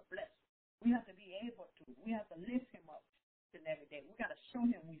 Lord, for the blessing. We have to be able to. We have to lift him up every day. We got to show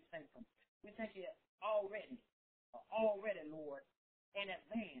him we thank him. We thank you already, Lord, in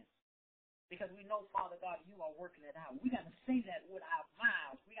advance. Because we know, Father God, you are working it out. We got to say that with our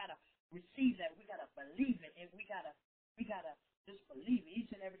mouths. We got to receive that. We got to believe it. And we got to just believe it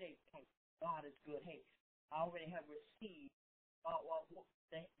each and every day. Hey, God is good. Hey, I already have received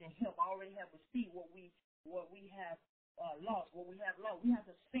the help. I already have received what we have lost, what we have lost. We have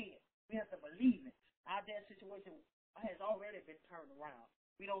to say it. We have to believe it. Our dead situation has already been turned around.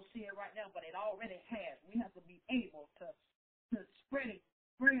 We don't see it right now, but it already has. We have to be able to spread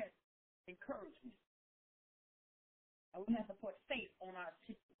encouragement. And we have to put faith on our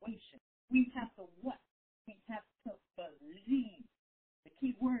situation. We have to what? We have to believe. The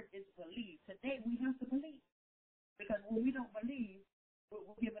key word is believe. Today we have to believe. Because when we don't believe,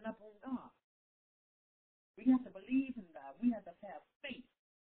 we're giving up on God. We have to believe in God. We have to have faith.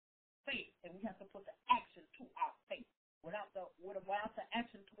 And we have to put the action to our faith. Without the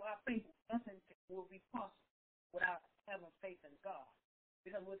action to our faith, nothing will be possible without having faith in God.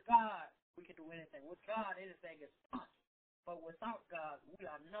 Because with God, we can do anything. With God, anything is possible. But without God, we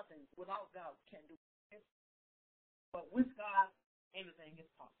are nothing. Without God, we can't do this. But with God, everything is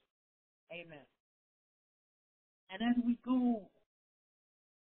possible. Amen. And as we go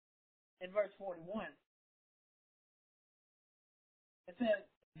in verse 41, it says,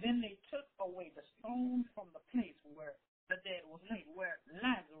 then they took away the stone from the place where the dead was laid, where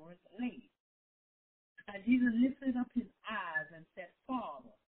Lazarus lay. And Jesus lifted up his eyes and said,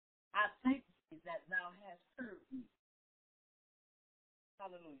 Father, I thank thee that thou hast heard me.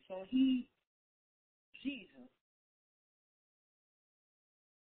 Hallelujah. So Jesus,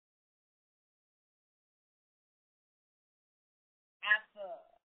 after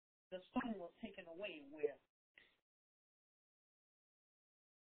the stone was taken away where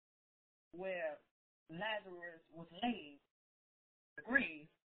Lazarus was laid, the grave,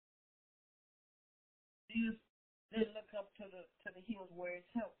 Jesus then look up to the hills where his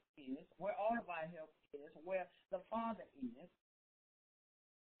help is, where all of our help is, where the Father is,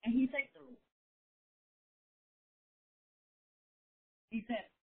 and he thanked the Lord. He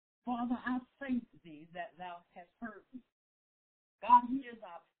said, Father, I thank thee that thou hast heard me. God hears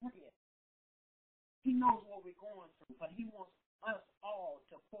our prayer. He knows what we're going through, but he wants us all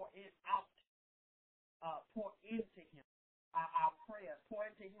to pour into him our prayers, pour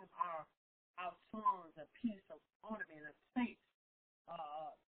into him our songs and peace of ornament and thanks,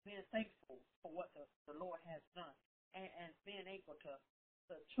 being thankful for what the Lord has done, and being able to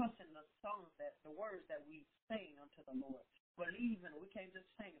trust in the songs, that the words that we sing unto the Lord. Believing, we can't just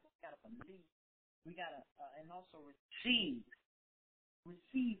sing it, we got to believe. We got to, and also receive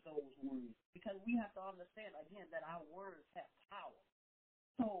those words, because we have to understand, again, that our words have power.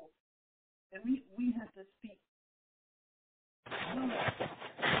 So, and we have to speak our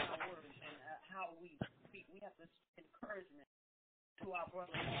words and how we speak. We have to speak encouragement to our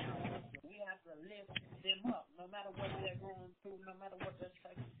brothers and our sisters. We have to lift them up, no matter what they're going through, no matter what their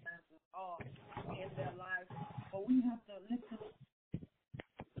circumstances are in their life. But we have to lift them up.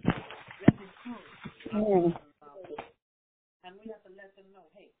 Let's encourage. And we have to let them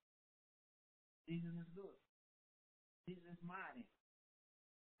know, hey, Jesus is good. Jesus is mighty.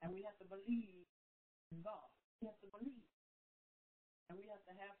 And we have to believe in God. We have to believe. And we have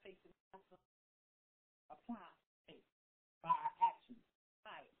to have faith, and we have to apply faith by our actions.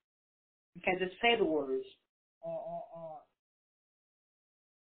 Right. We can't just say the words, or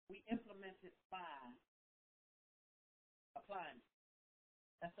we implement it by applying it.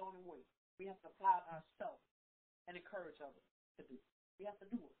 That's the only way. We have to apply it ourselves and encourage others to do it. We have to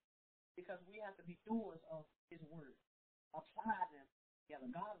do it, because we have to be doers of his word. Apply them together.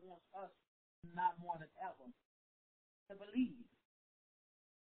 God wants us, not more than ever, to believe.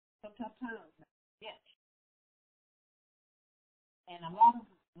 Sometimes, yes. And a lot of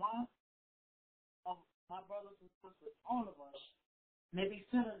my brothers and sisters, all of us, may be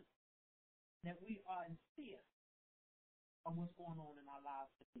feeling that we are in fear of what's going on in our lives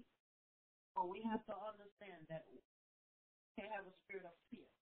today. So we have to understand that we can't have a spirit of fear.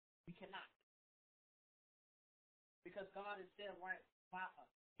 We cannot. Because God is there right by us.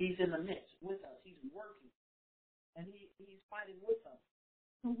 He's in the midst with us. He's working. And he's fighting with us.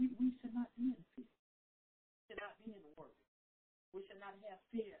 So we should not be in fear. We should not be in worry. We should not have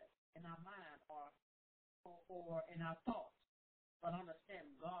fear in our mind or in our thoughts. But understand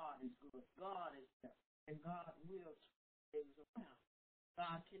God is good. God is there. And God will turn things around.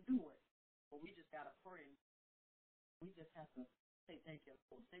 God can do it. But we just got to pray. We just have to say thank you,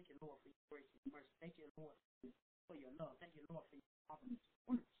 Lord. Thank you, Lord, for your grace and mercy. Thank you, Lord, for your love. Thank you, Lord, for your providence.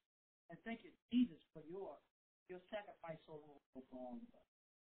 And thank you, Jesus, for your sacrifice so long ago for all of us.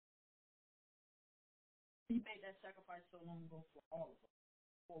 He made that sacrifice so long ago for all of us.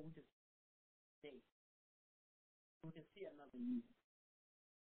 Before we could stay. We can see another year.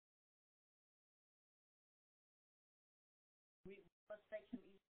 We must thank him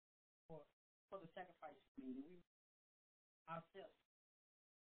for the sacrifice we made. Ourselves,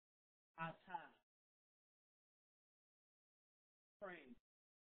 our time, praying,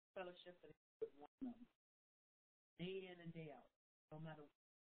 fellowship with one another, day in and day out, no matter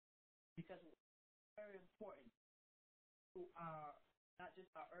what. Because it's very important to our, not just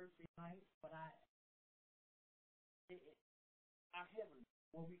our earthly life, but our heaven,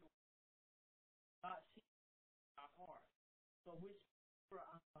 where we go. God sees our heart. So we're for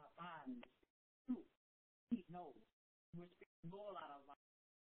our minds, too. He knows. We're speaking all out of our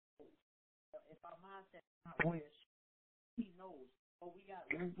souls. If our mindset is not where he knows. But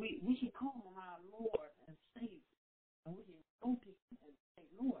we should call on our Lord and Savior. And we can go to him and say,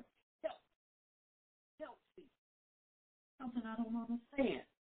 Lord, help me. Something I don't understand.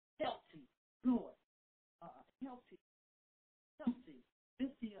 Help me, Lord. Help me.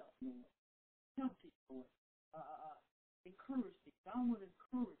 Lord. Help thee, Lord. Encourage thee. God will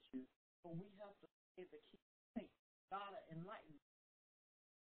encourage you, but we have to be able to keep faith. God will enlighten you.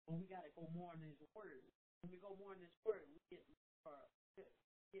 But we got to go more in His Word. When we go more in His Word, we get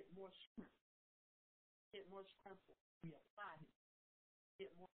more strength. Get more strength. We apply Him. Get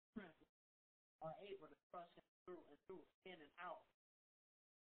more strength. Are able to trust Him through and through, in and out.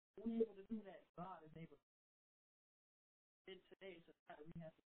 When we're able to do that, God is able to. In today's society, we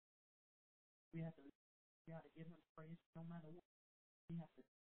have to give Him praise no matter what. We have to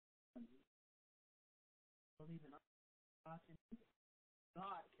believe in God can do it.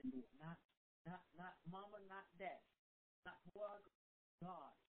 God can do it. Not mama, not dad, not God,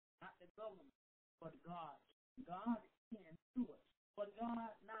 not the government, but God. God can do it. But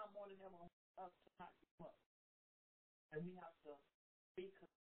God now more than ever wants us to not give up. And we have to be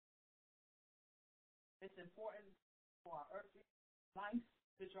committed. It's important for our earthly life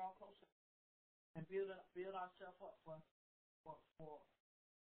to draw closer and build ourselves up for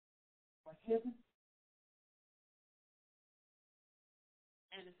heaven.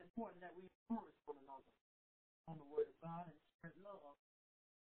 And it's important that we encourage one another on the Word of God and spread love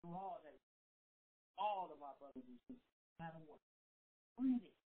through all of our brothers and sisters, no matter what. Read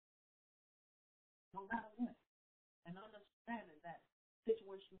it, no matter what. And understanding that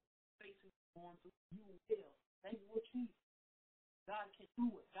situation you're facing, going through, they will change. God can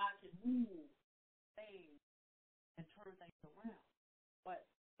do it. God can move things and turn things around. But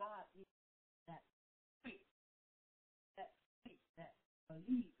God needs that faith, that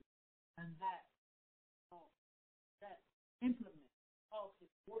belief, and that implement of His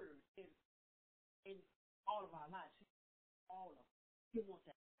Word in all of our lives. All of them. He wants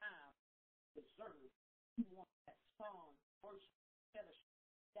that time to serve. He wants that song, worship, fellowship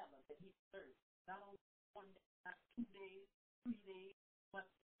together that He serves. Not only one day, not 2 days, 3 days, but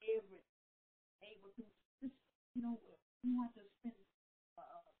every able to. We want to spend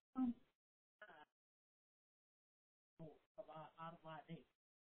some time out of our day.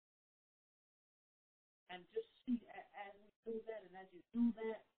 And just see as we do that, and as you do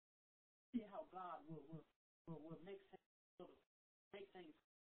that, see how God will make things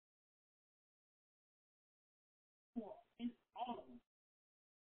for in all of them.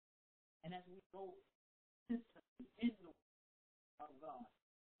 And as we go consistently in the Word of God,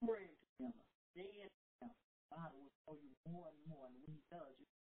 praying together, day in and out, God will show you more and more. And when He does,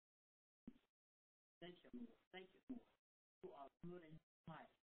 thank you, Lord. Thank you, Lord. You are good and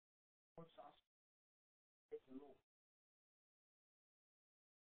mighty. Works our thank you, Lord.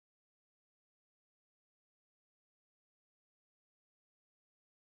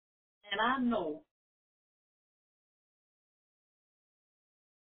 And I know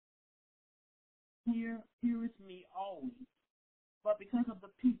here is me always. But because of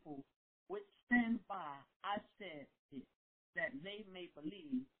the people which stand by, I said it, that they may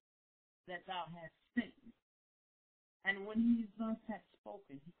believe that thou hast sent me. And when he thus had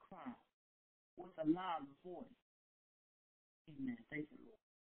spoken, he cried with a loud voice. Amen. Thank you,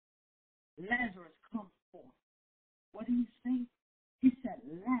 Lord. Lazarus, come forth. What did he say? He said,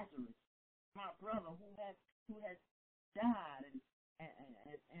 Lazarus, my brother who has died and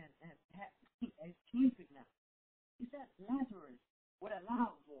is sleeping now. He said, Lazarus, with a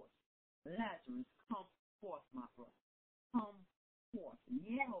loud voice, Lazarus, come forth, my brother. Come forth.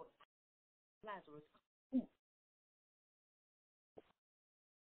 Yelled, Lazarus, come forth.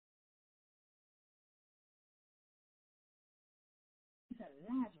 He said,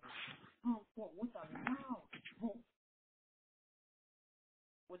 Lazarus, come forth with a loud voice.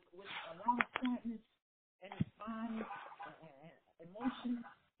 With a lot of sadness and his body and emotion.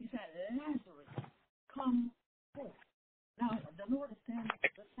 He said, Lazarus, come forth. Now, the Lord is saying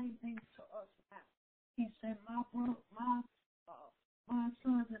the same thing to us now. He said, my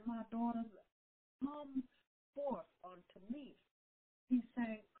sons and my daughters, come forth unto me. He's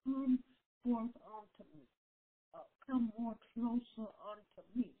saying, come forth unto me. Come more closer unto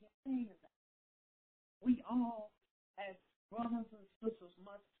me. He's saying that. We all, as brothers and sisters,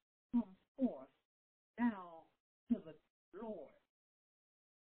 must come forth down to the Lord.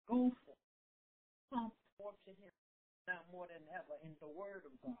 Go forth. Come forth to Him now more than ever in the Word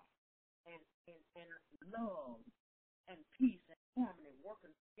of God. And love and peace and harmony,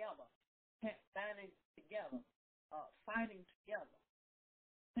 working together, banding together, fighting together,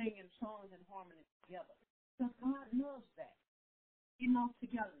 singing songs in harmony together. Because God loves that. He loves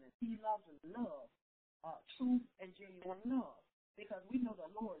togetherness. He loves love, truth and genuine love. Because we know the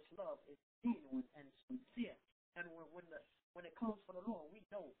Lord's love is genuine and sincere. And when it comes from the Lord, we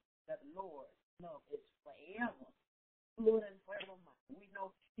know that the Lord's love is forever. good and forevermore. We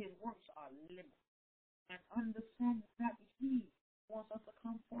know his works are limited. And understand that he wants us to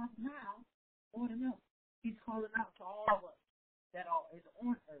come forth now more than ever. He's calling out to all of us that are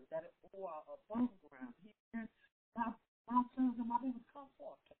on earth, that are above ground. He said, my sons and my daughters, come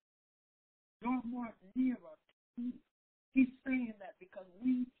forth. Draw more nearer to me. He's saying that because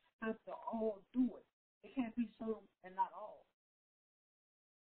we have to all do it. It can't be some and not all.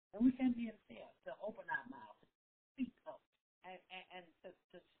 And we can't be in fear to open our mouth, speak up, and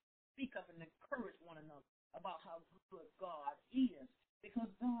to speak up and encourage one another about how good God is,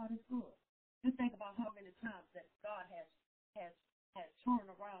 because God is good. Just think about how many times that God has turned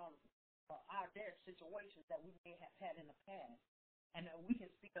around our dead situations that we may have had in the past, and we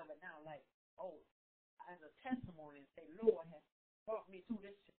can speak of it now like, oh, as a testimony, and say, Lord has brought me through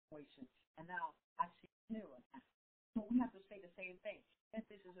this situation, and now I see clearer now. So we have to say the same thing. If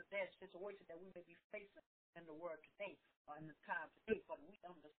this is a dead situation that we may be facing in the world today, or in the time today, but we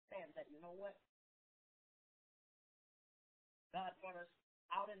understand that, you know what? God brought us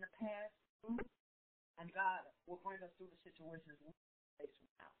out in the past, and God will bring us through the situations we face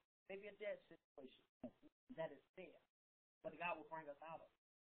now. Maybe a dead situation that is there, but God will bring us out of it.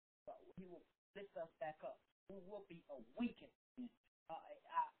 But He will lift us back up. We will be awakened.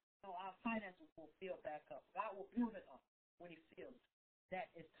 Our finances will build back up. God will build it up when He feels that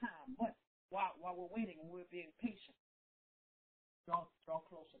it's time. But while we're waiting and we're being patient, draw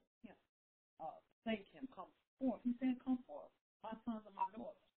closer to Him. Thank Him. Come forth. He said, come forth. My sons and my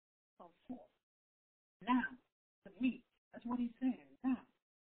daughters, come forth. Now, to me. That's what He's saying. Now.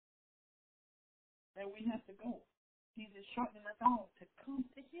 And we have to go. He's instructing us all to come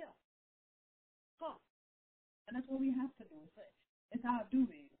to Him. Come. And that's what we have to do. It's our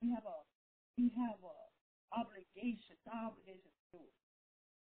duty. We have a obligation. It's our obligation to do it.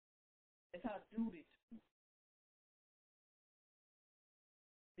 It's our duty to do it.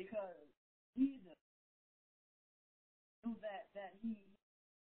 Because Jesus knew that He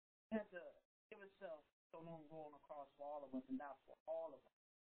had to give Himself so long ago on the cross for all of us and die for all of us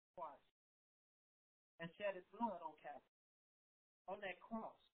twice. And shed His blood on Calvary, on that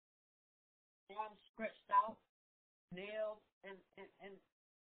cross. Arms stretched out, nails and hands,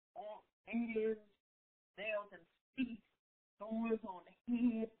 nails and feet, thorns on the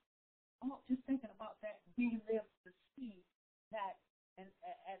head. Oh, just thinking about that, being there to see that, and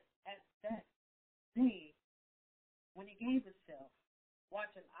at that day when He gave Himself,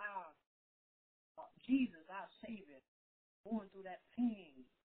 watching our Jesus, our Savior, going through that pain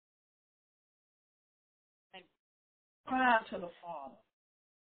and crying to the Father.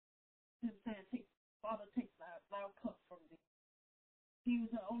 Him saying, Father, take thy cup from thee. He was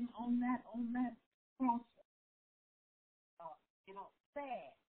on that cross,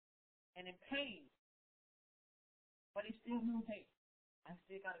 sad and in pain. But He still knew, hey, I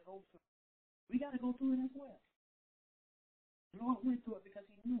still got to go through it. We got to go through it as well. The Lord went through it because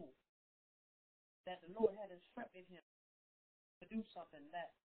He knew that the Lord had instructed Him to do something.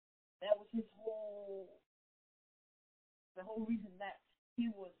 That was the whole reason that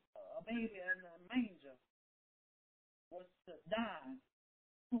He was a baby in a manger, was to die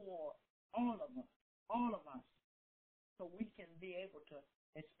for all of us, so we can be able to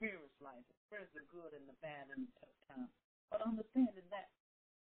experience life, experience the good and the bad and the tough times. But understanding that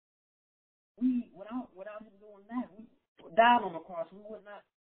we, without Him doing that, we died on the cross, we would not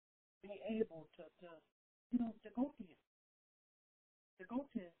be able to go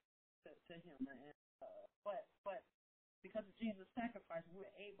to Him, and but because of Jesus' sacrifice,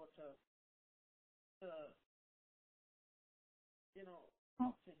 we're able to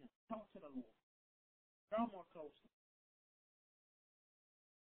talk to Him, talk to the Lord, draw more closely.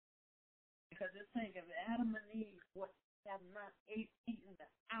 Because this thing, if Adam and Eve would have not eaten the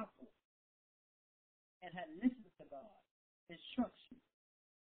apple and had listened to God's instructions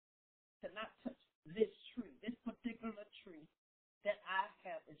to not touch this tree, this particular tree that I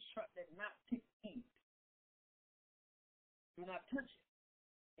have instructed not to eat, do not touch it.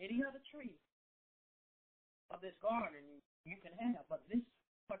 Any other tree of this garden you can have, but this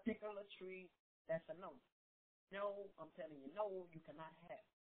particular tree, that's a no. No, I'm telling you, no, you cannot have.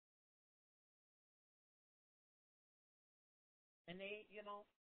 And they did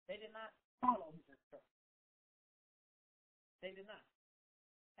not follow His instructions. They did not.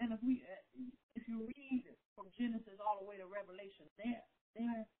 And if you read from Genesis all the way to Revelation, there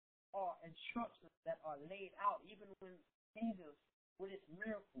are instructions that are laid out, even when Jesus, with His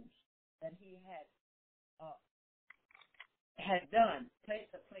miracles that He had done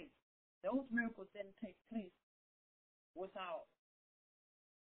place to place. Those miracles didn't take place without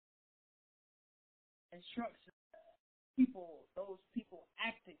instructions those people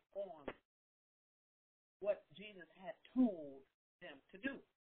acted on what Jesus had told them to do.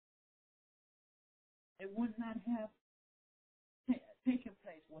 It would not have taken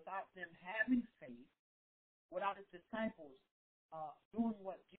place without them having faith, without his disciples doing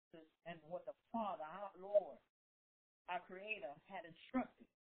what Jesus and what the Father, our Lord, our Creator, had instructed.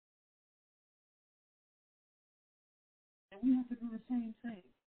 And we have to do the same thing.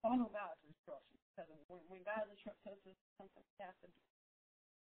 Follow God's instructions. Because when God instructs us, it's something we have to do.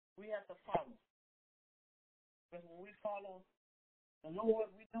 We have to follow. Because when we follow the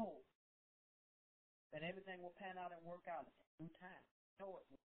Lord, we know that everything will pan out and work out in due time. Know it.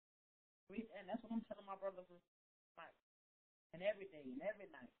 And that's what I'm telling my brothers and sisters. And every day and every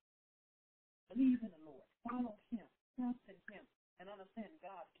night. Believe in the Lord. Follow him. Trust in him. And understand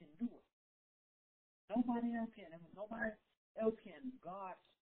God can do it. Nobody else can. If nobody else can, God.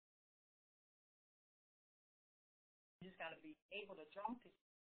 You just got to be able to draw to him.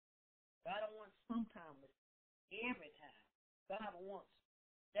 God don't want sometime with every time. God wants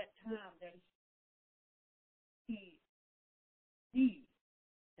that time that he needs,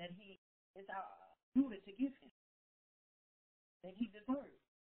 that he is our duty to give him, that he deserves.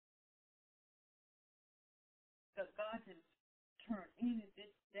 Because God can turn any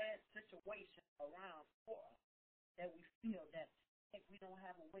that situation around for us that we feel that we don't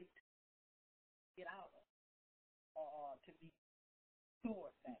have a way to get out of or to be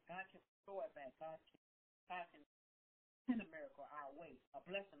restored back. God can restore it back. God can send a miracle our way, a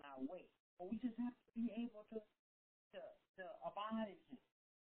blessing our way. But we just have to be able to abide in him.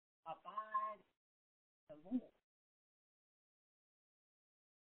 Abide in the Lord.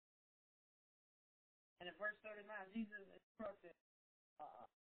 And in verse 39, Jesus instructed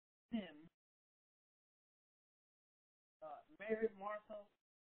them, Mary, Martha,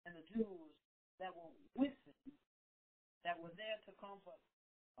 and the Jews that were with him, that were there to comfort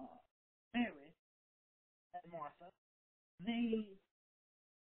Mary and Martha. He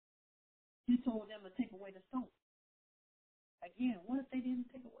told them to take away the stone. Again, what if they didn't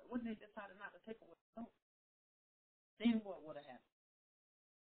take away? What if they decided not to take away the stone? Then what would have happened?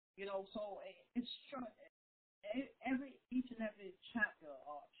 You know, so it's true. Each and every chapter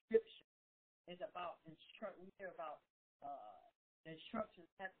or scripture is about instruction. We hear about the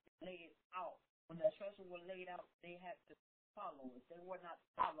instructions have to be laid out. When the instructions were laid out, they had to follow. If they were not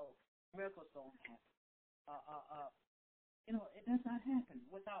followed, miracles don't happen. You know, it does not happen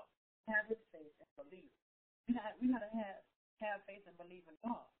without having faith and belief. We gotta have faith and believe in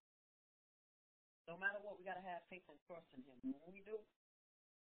God. No matter what, we gotta have faith and trust in him. And when we do,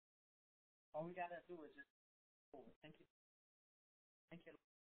 all we gotta do is just go forward. Thank you. Thank you.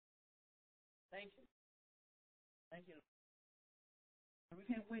 Thank you. Thank you. And we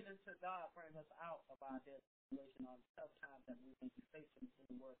can't wait until God brings us out of our situation or the tough times that we may be facing in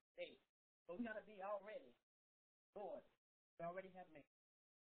the world today. But we gotta be already, Lord, we already have made.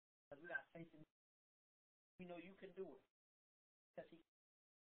 Because we got faith in you. We know you can do it. Because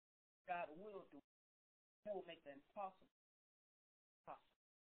God will do it. He will make the impossible possible.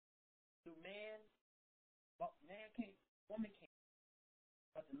 Through man can't, woman can't,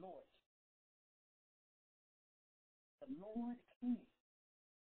 but the Lord can. The Lord can.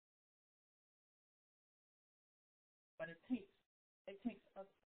 But it takes us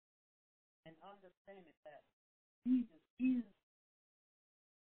an understanding that Jesus is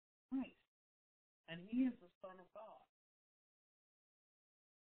Christ, and he is the Son of God.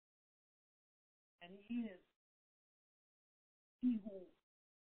 And he is he who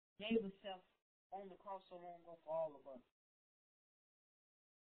gave himself on the cross so long ago for all of us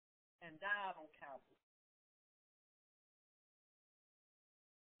and died on Calvary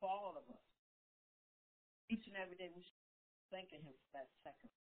for all of us. Each and every day we should be thanking him for that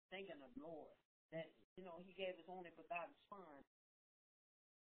sacrifice, thanking the Lord that, you know, he gave his only begotten Son,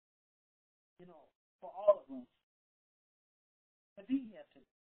 you know, for all of us to be here today.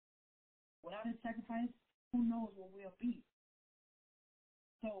 Without his sacrifice, who knows where we'll be.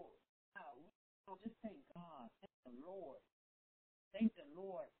 So, just thank God, thank the Lord. Thank the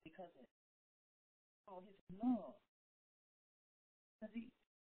Lord because of his love. Because he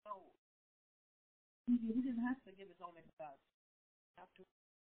didn't have to give his only begotten. Have to,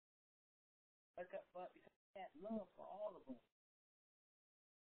 but because he had love for all of us.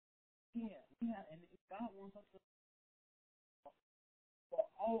 Yeah, and God wants us to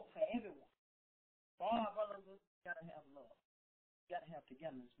for everyone. For all our brothers, we gotta have love. We gotta have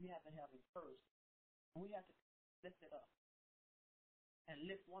togetherness. We have to have it first. And we have to lift it up and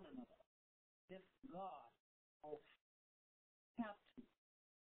lift one another up. Lift God off. Have to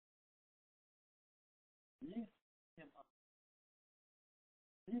lift him up.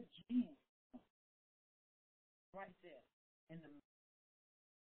 This Jesus right there in the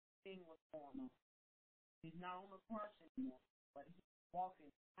thing was going on. He's not on the cross anymore, but he's walking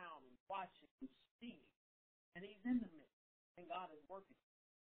around and watching and seeing. And he's in the midst. And God is working.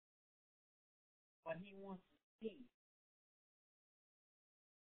 But he wants to see.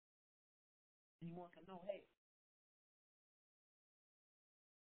 He wants to know, hey,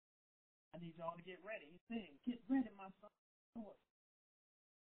 I need y'all to get ready. He's saying, get ready, my son.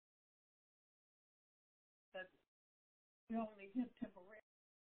 That we only here temporary.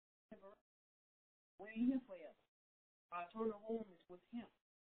 We ain't here forever. Our eternal home is with him.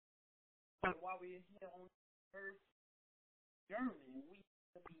 But while we're here on earth journey, we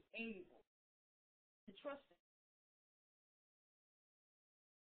have to be able to trust him.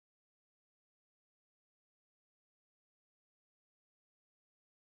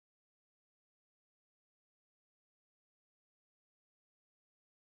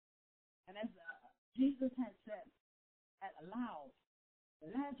 And as Jesus had said, had allowed,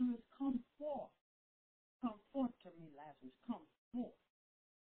 Lazarus, come forth. Come forth to me, Lazarus, come forth.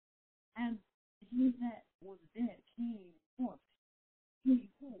 And he that was dead came forth.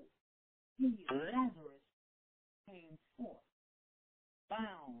 Lazarus, came forth,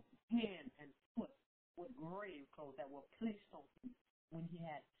 bound hand and foot with grave clothes that were placed on him when he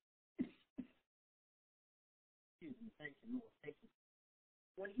had, excuse me, thank you, Lord, thank you.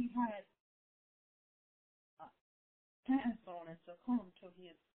 When he had cast on and succumbed to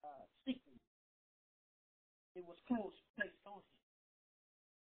his sickness, it was clothes placed on him.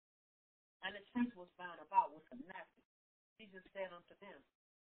 And his face was bound about with a napkin. Jesus said unto them,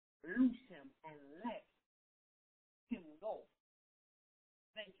 loose him and let him go.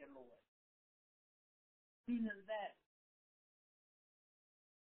 Thank you, Lord. Meaning that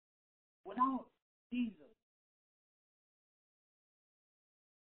without Jesus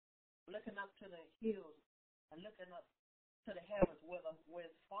looking up to the hills and looking up to the heavens where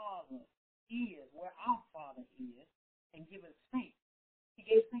his Father is, where our Father is, and giving thanks. He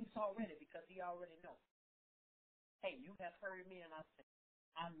gave thanks already because he already knows. Hey, you have heard me and I said,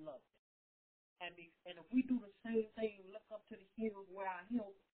 I love you. And if we do the same thing, look up to the hills where our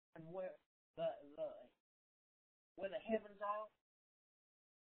help and where the heavens are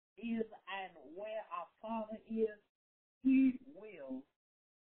is and where our Father is, he will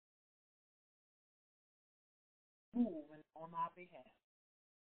move on our behalf.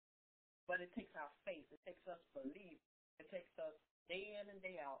 But it takes our faith. It takes us belief. It takes us day in and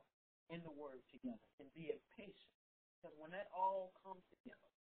day out in the Word together and being patient. Because when that all comes together,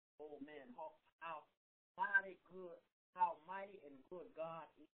 oh man, how mighty and good God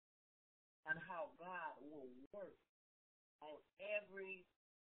is, and how God will work on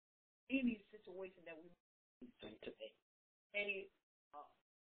any situation that we face today. Any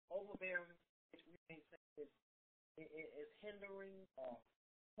overbearing, which we may say is hindering or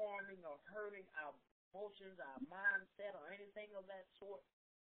harming or hurting our emotions, our mindset, or anything of that sort,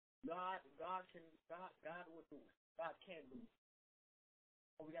 God will do it. God can do it.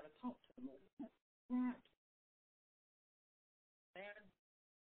 But we got to talk to the Lord. Right. Man,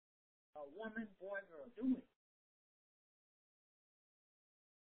 a woman, boy, girl, do it.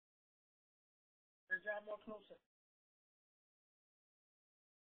 Is y'all more closer?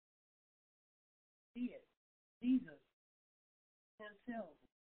 See it. Jesus himself,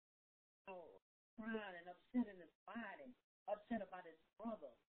 crying and upset in his body, upset about his brother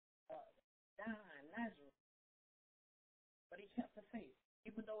dying, Lazarus. But he kept the faith.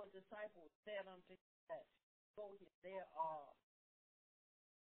 Even though his disciples said unto him that there are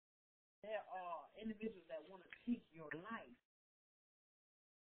individuals that want to take your life.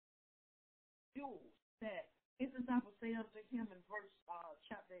 Jules said, his disciples say unto him in verse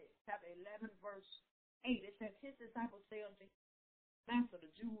chapter 11, verse 8, it says, his disciples say unto him, Master, the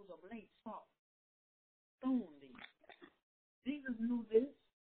Jews of late sought stone thee. Jesus knew this,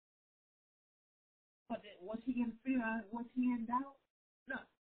 but was he in fear? Was he in doubt? No.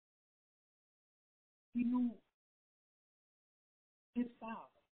 He knew his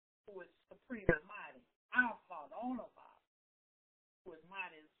Father, who is supreme and mighty. Our Father, all of us, who is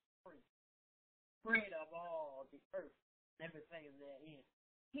mighty and supreme, creator of all the earth and everything therein.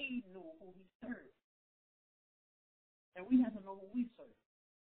 He knew who he served. And we have to know who we serve.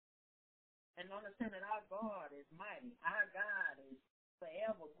 And understand that our God is mighty. Our God is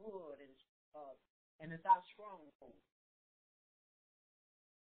forever good and is our stronghold.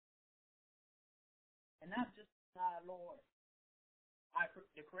 And not just our Lord,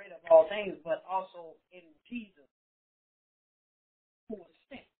 the creator of all things, but also in Jesus, who was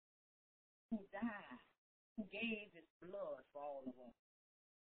sent, who died, who gave his blood for all of us.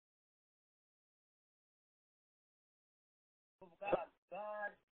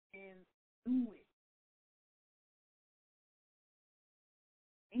 God can do it.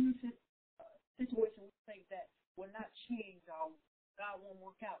 Any situation we think that will not change or God won't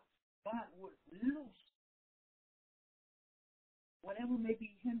work out, God would loose whatever may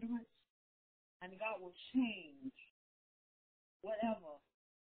be hindrance, and God will change whatever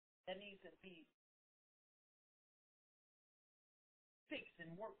that needs to be fixed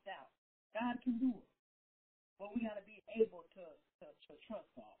and worked out. God can do it. But we got to be able to trust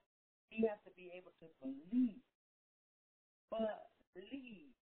God. We have to be able to believe. But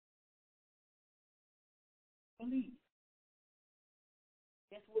believe.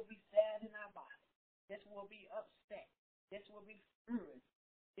 This will be sad in our body. This will be upset. This will be furious.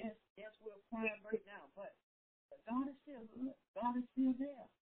 This will cry and break down. But God is still good. God is still there.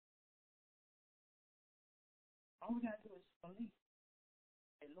 All we got to do is believe.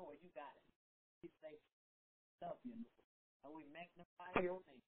 Say, Lord, you got it. We thank you. Love you, Lord. And we magnify your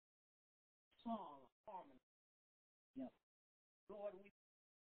name. Song, harmony. Yep. Lord, we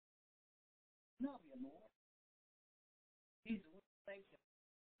love you, Lord. Jesus, we thank you for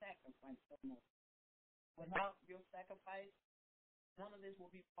sacrifice so much. Without your sacrifice, none of this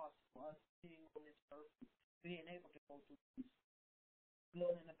will be possible. Us being on this earth, being able to go through this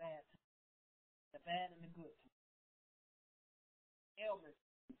good and the bad time, the bad and the good time. Ailments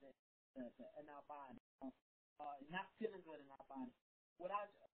in our body, not feeling good in our body. Without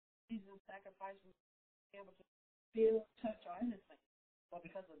Jesus' sacrifice, we were able to feel, touch, or anything. But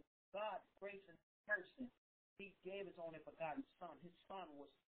because of God's grace and mercy, He gave His only begotten Son. His Son was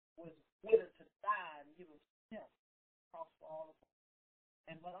willing to die and give Himself across for all of us.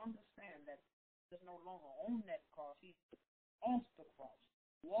 But understand that He's no longer on that cross. He's off the cross,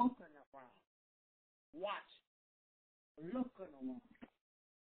 walking around, watching, looking around,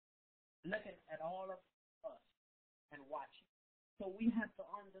 looking at all of us and watching. So we have to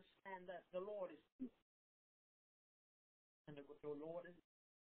understand that the Lord is good. And the Lord is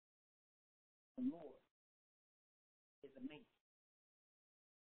amazing.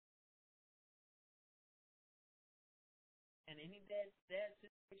 And any dead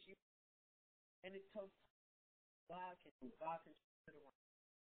situation, any tough, God can turn it around.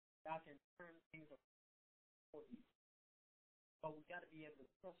 God can turn things around for you. But we got to be able to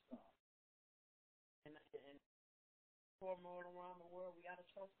trust God. And turmoil around the world, we got to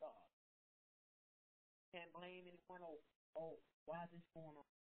trust God. Can't blame anyone. Oh, why is this going on?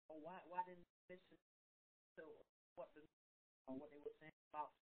 Oh, why didn't this listen to what they were saying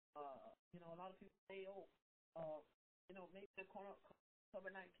about? A lot of people say, maybe the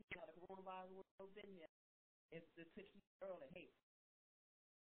COVID-19 or the coronavirus would have been here if they took you early. Hey,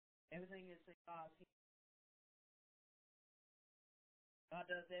 everything is in God's hands. God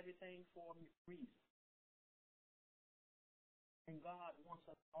does everything for a reason. And God wants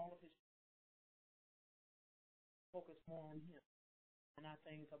us, all of His focus more on Him and not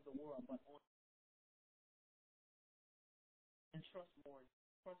things of the world, but on Him. And trust more,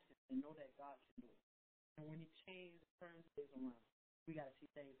 trust Him, and know that God can do it. And when He turns things around, we got to see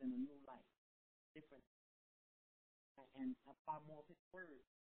things in a new light, different, and apply more of His word.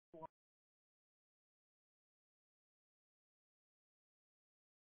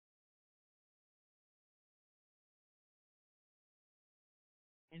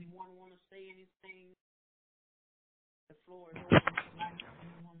 Anyone want to say anything? The floor is open tonight.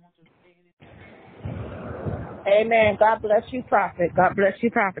 Anyone want to say anything? Amen. God bless you, Prophet. God bless you,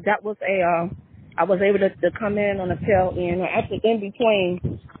 Prophet. That was I was able to come in on the tail end, actually in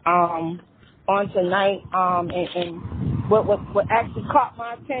between, on tonight, and what actually caught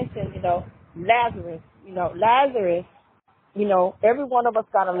my attention, Lazarus, every one of us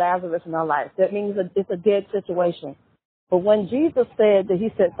got a Lazarus in our life. That means it's a dead situation. But when Jesus said that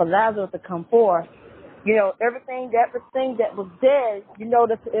He said for Lazarus to come forth, everything that was dead,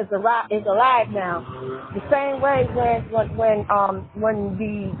 that is alive now. The same way when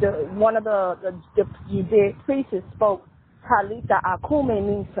one of the Judaic priests spoke, Talitha Akume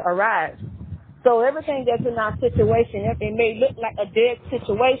means to arise. So everything that's in our situation, it may look like a dead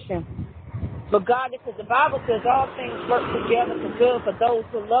situation, but God, because the Bible says all things work together for good for those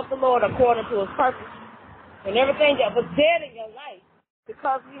who love the Lord according to His purpose. And everything that was dead in your life,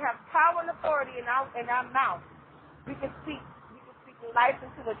 because we have power and authority in our mouth, we can speak life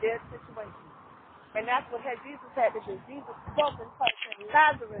into a dead situation. And that's what Jesus had to do. Jesus spoke and said,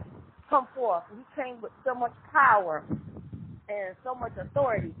 Lazarus, come forth. He came with so much power and so much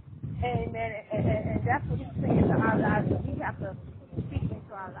authority. Amen. And that's what He's saying to our lives. We have to speak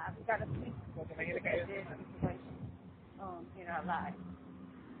into our lives. We got to speak into a dead situation in our lives.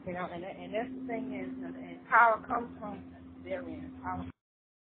 And that's the thing is, and power comes from therein.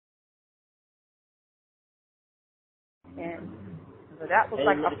 And so that was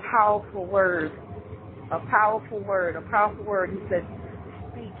like a powerful word. A powerful word. He said,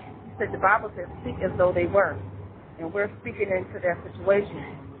 speak. He said, the Bible says, speak as though they were. And we're speaking into that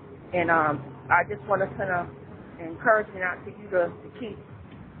situation. And I just want to send an encouragement out to you to keep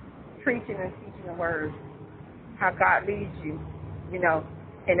preaching and teaching the word, how God leads you, you know.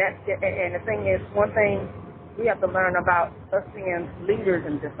 And the thing is, one thing we have to learn about us being leaders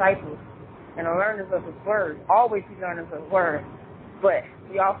and disciples and learners of His word. Always be learners of His word. But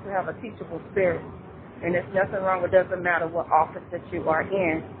we also have a teachable spirit. And there's nothing wrong. It doesn't matter what office that you are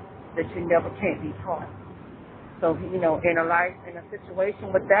in, that you never can't be taught. So, you know, in a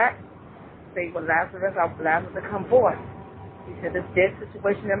situation with that, say, well, Lazarus to come forth. He said, this dead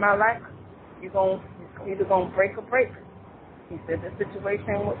situation in my life, it's either going to break or break. He said, this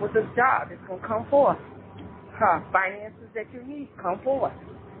situation with this job, it's going to come forth. Finances that you need, come forth.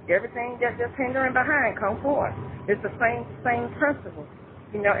 Everything that's just hindering behind, come forth. It's the same principle.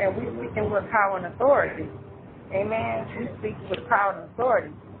 You know, and we speaking with power and authority. Amen. We speak with power and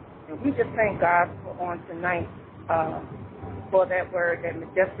authority. And we just thank God on tonight for that word, that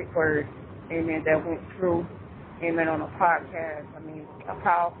majestic word, amen, that went through, amen, on a podcast. I mean, a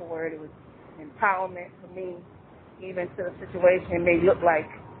powerful word. It was empowerment for me, even to the situation. It may look like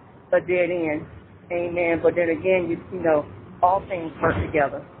a dead end, amen, but then again, you know, all things work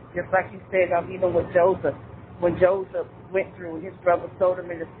together. Just like you said, even with Joseph, when Joseph went through, his brother sold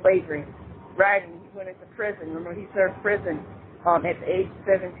him into slavery, right, and he went into prison. Remember, he served prison at the age of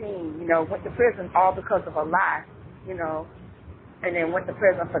 17, you know, went to prison all because of a lie, you know, and then went to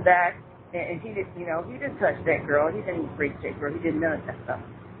prison for that. And he didn't, you know, he didn't touch that girl. He didn't break that girl. He did none of that stuff.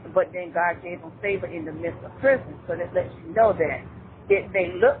 But then God gave him favor in the midst of prison. So that lets you know that it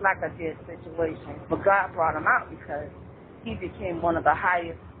may look like a dead situation, but God brought him out because he became one of the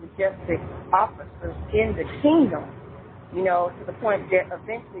highest majestic officers in the kingdom, you know, to the point that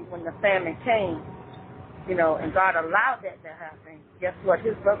eventually when the famine came, you know, and God allowed that to happen, guess what?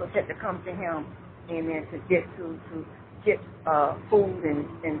 His brothers had to come to him, amen, to get food and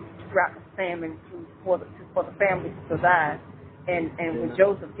throughout the famine for the family to survive. And when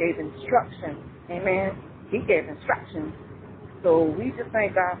Joseph gave instructions, amen, he gave instructions. So we just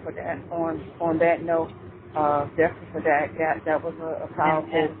thank God for that on that note. Definitely for that. That was a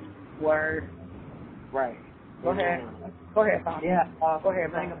powerful word. Right. Go ahead, Father. Yeah. Go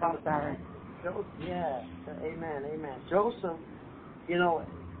ahead. Bring about sorry. Joseph. Yeah. Amen. Joseph. You know.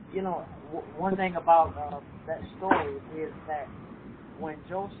 One thing about that story is that when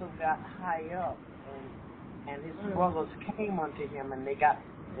Joseph got high up and his brothers came unto him and they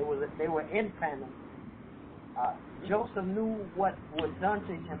were in famine. Joseph knew what was done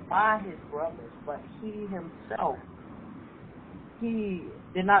to him by his brothers, but he himself, he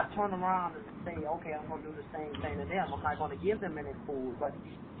did not turn around and say, okay, I'm going to do the same thing to them. I'm not going to give them any food. But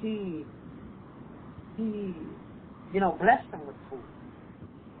he blessed them with food.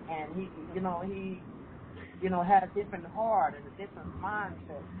 And he had a different heart and a different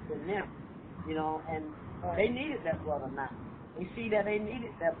mindset than them, and they needed that brother now. We see that they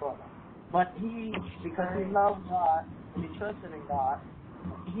needed that brother. But because he loved God and he trusted in God,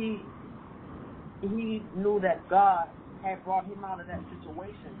 he knew that God had brought him out of that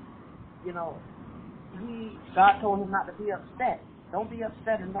situation. God told him not to be upset. Don't be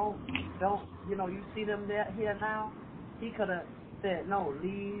upset and don't. You see them here now. He could have said, no,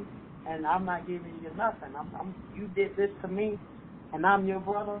 leave, and I'm not giving you nothing. You did this to me, and I'm your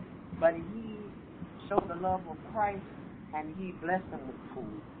brother. But he showed the love of Christ, and he blessed them with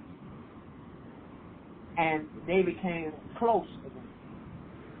food. And they became close again.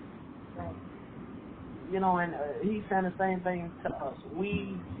 And he's saying the same thing to us.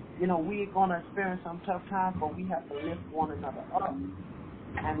 We're going to experience some tough times, but we have to lift one another up.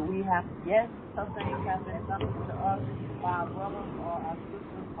 And we have, some things have been done to us by our brothers or our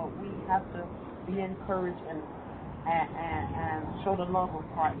sisters, but we have to be encouraged and show the love of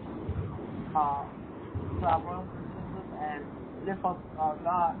Christ to our brothers and sisters and lift up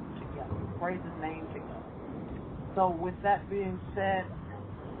God together, praise His name together. So with that being said,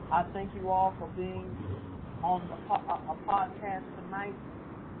 I thank you all for being on a podcast tonight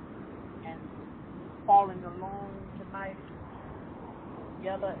and following along tonight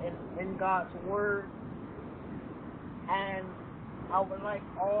together in God's Word. And I would like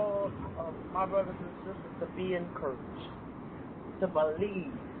all of my brothers and sisters to be encouraged, to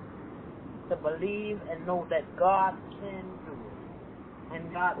believe and know that God can do it.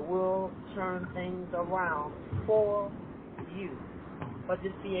 And God will turn things around for you. But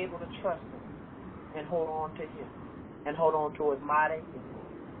just be able to trust Him and hold on to Him. and hold on to His mighty.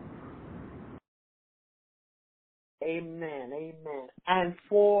 Amen. Amen. And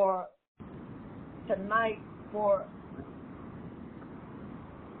for tonight, for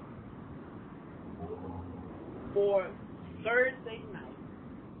Thursday night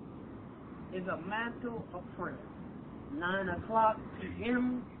is a mantle of prayer. 9:00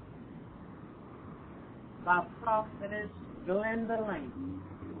 p.m. by Prophetess Glenda Lane.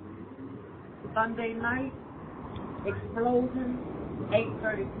 Sunday night, Explosion,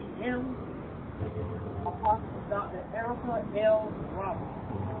 8:30 p.m. Apostle Dr. Erica L. Roberts.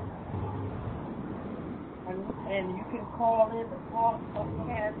 And you can call in the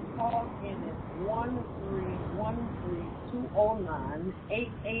podcast call in at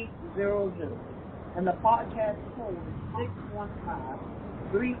 1-313-209-8800. And the podcast code is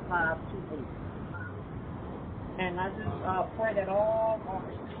 615-3528. And I just pray that all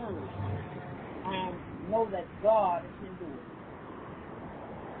are encouraged and know that God can do it.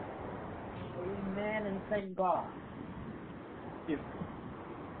 Amen, and thank God.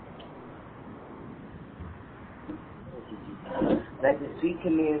 Let the sweet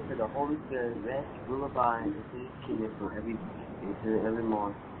command for the Holy Spirit rest, rule, abide, and please keep it for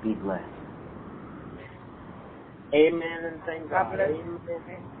evermore. Be blessed. Amen, and thank God. God bless. Amen.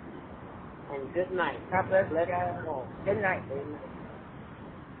 And good night. God bless. Bless you all. Good night. Amen.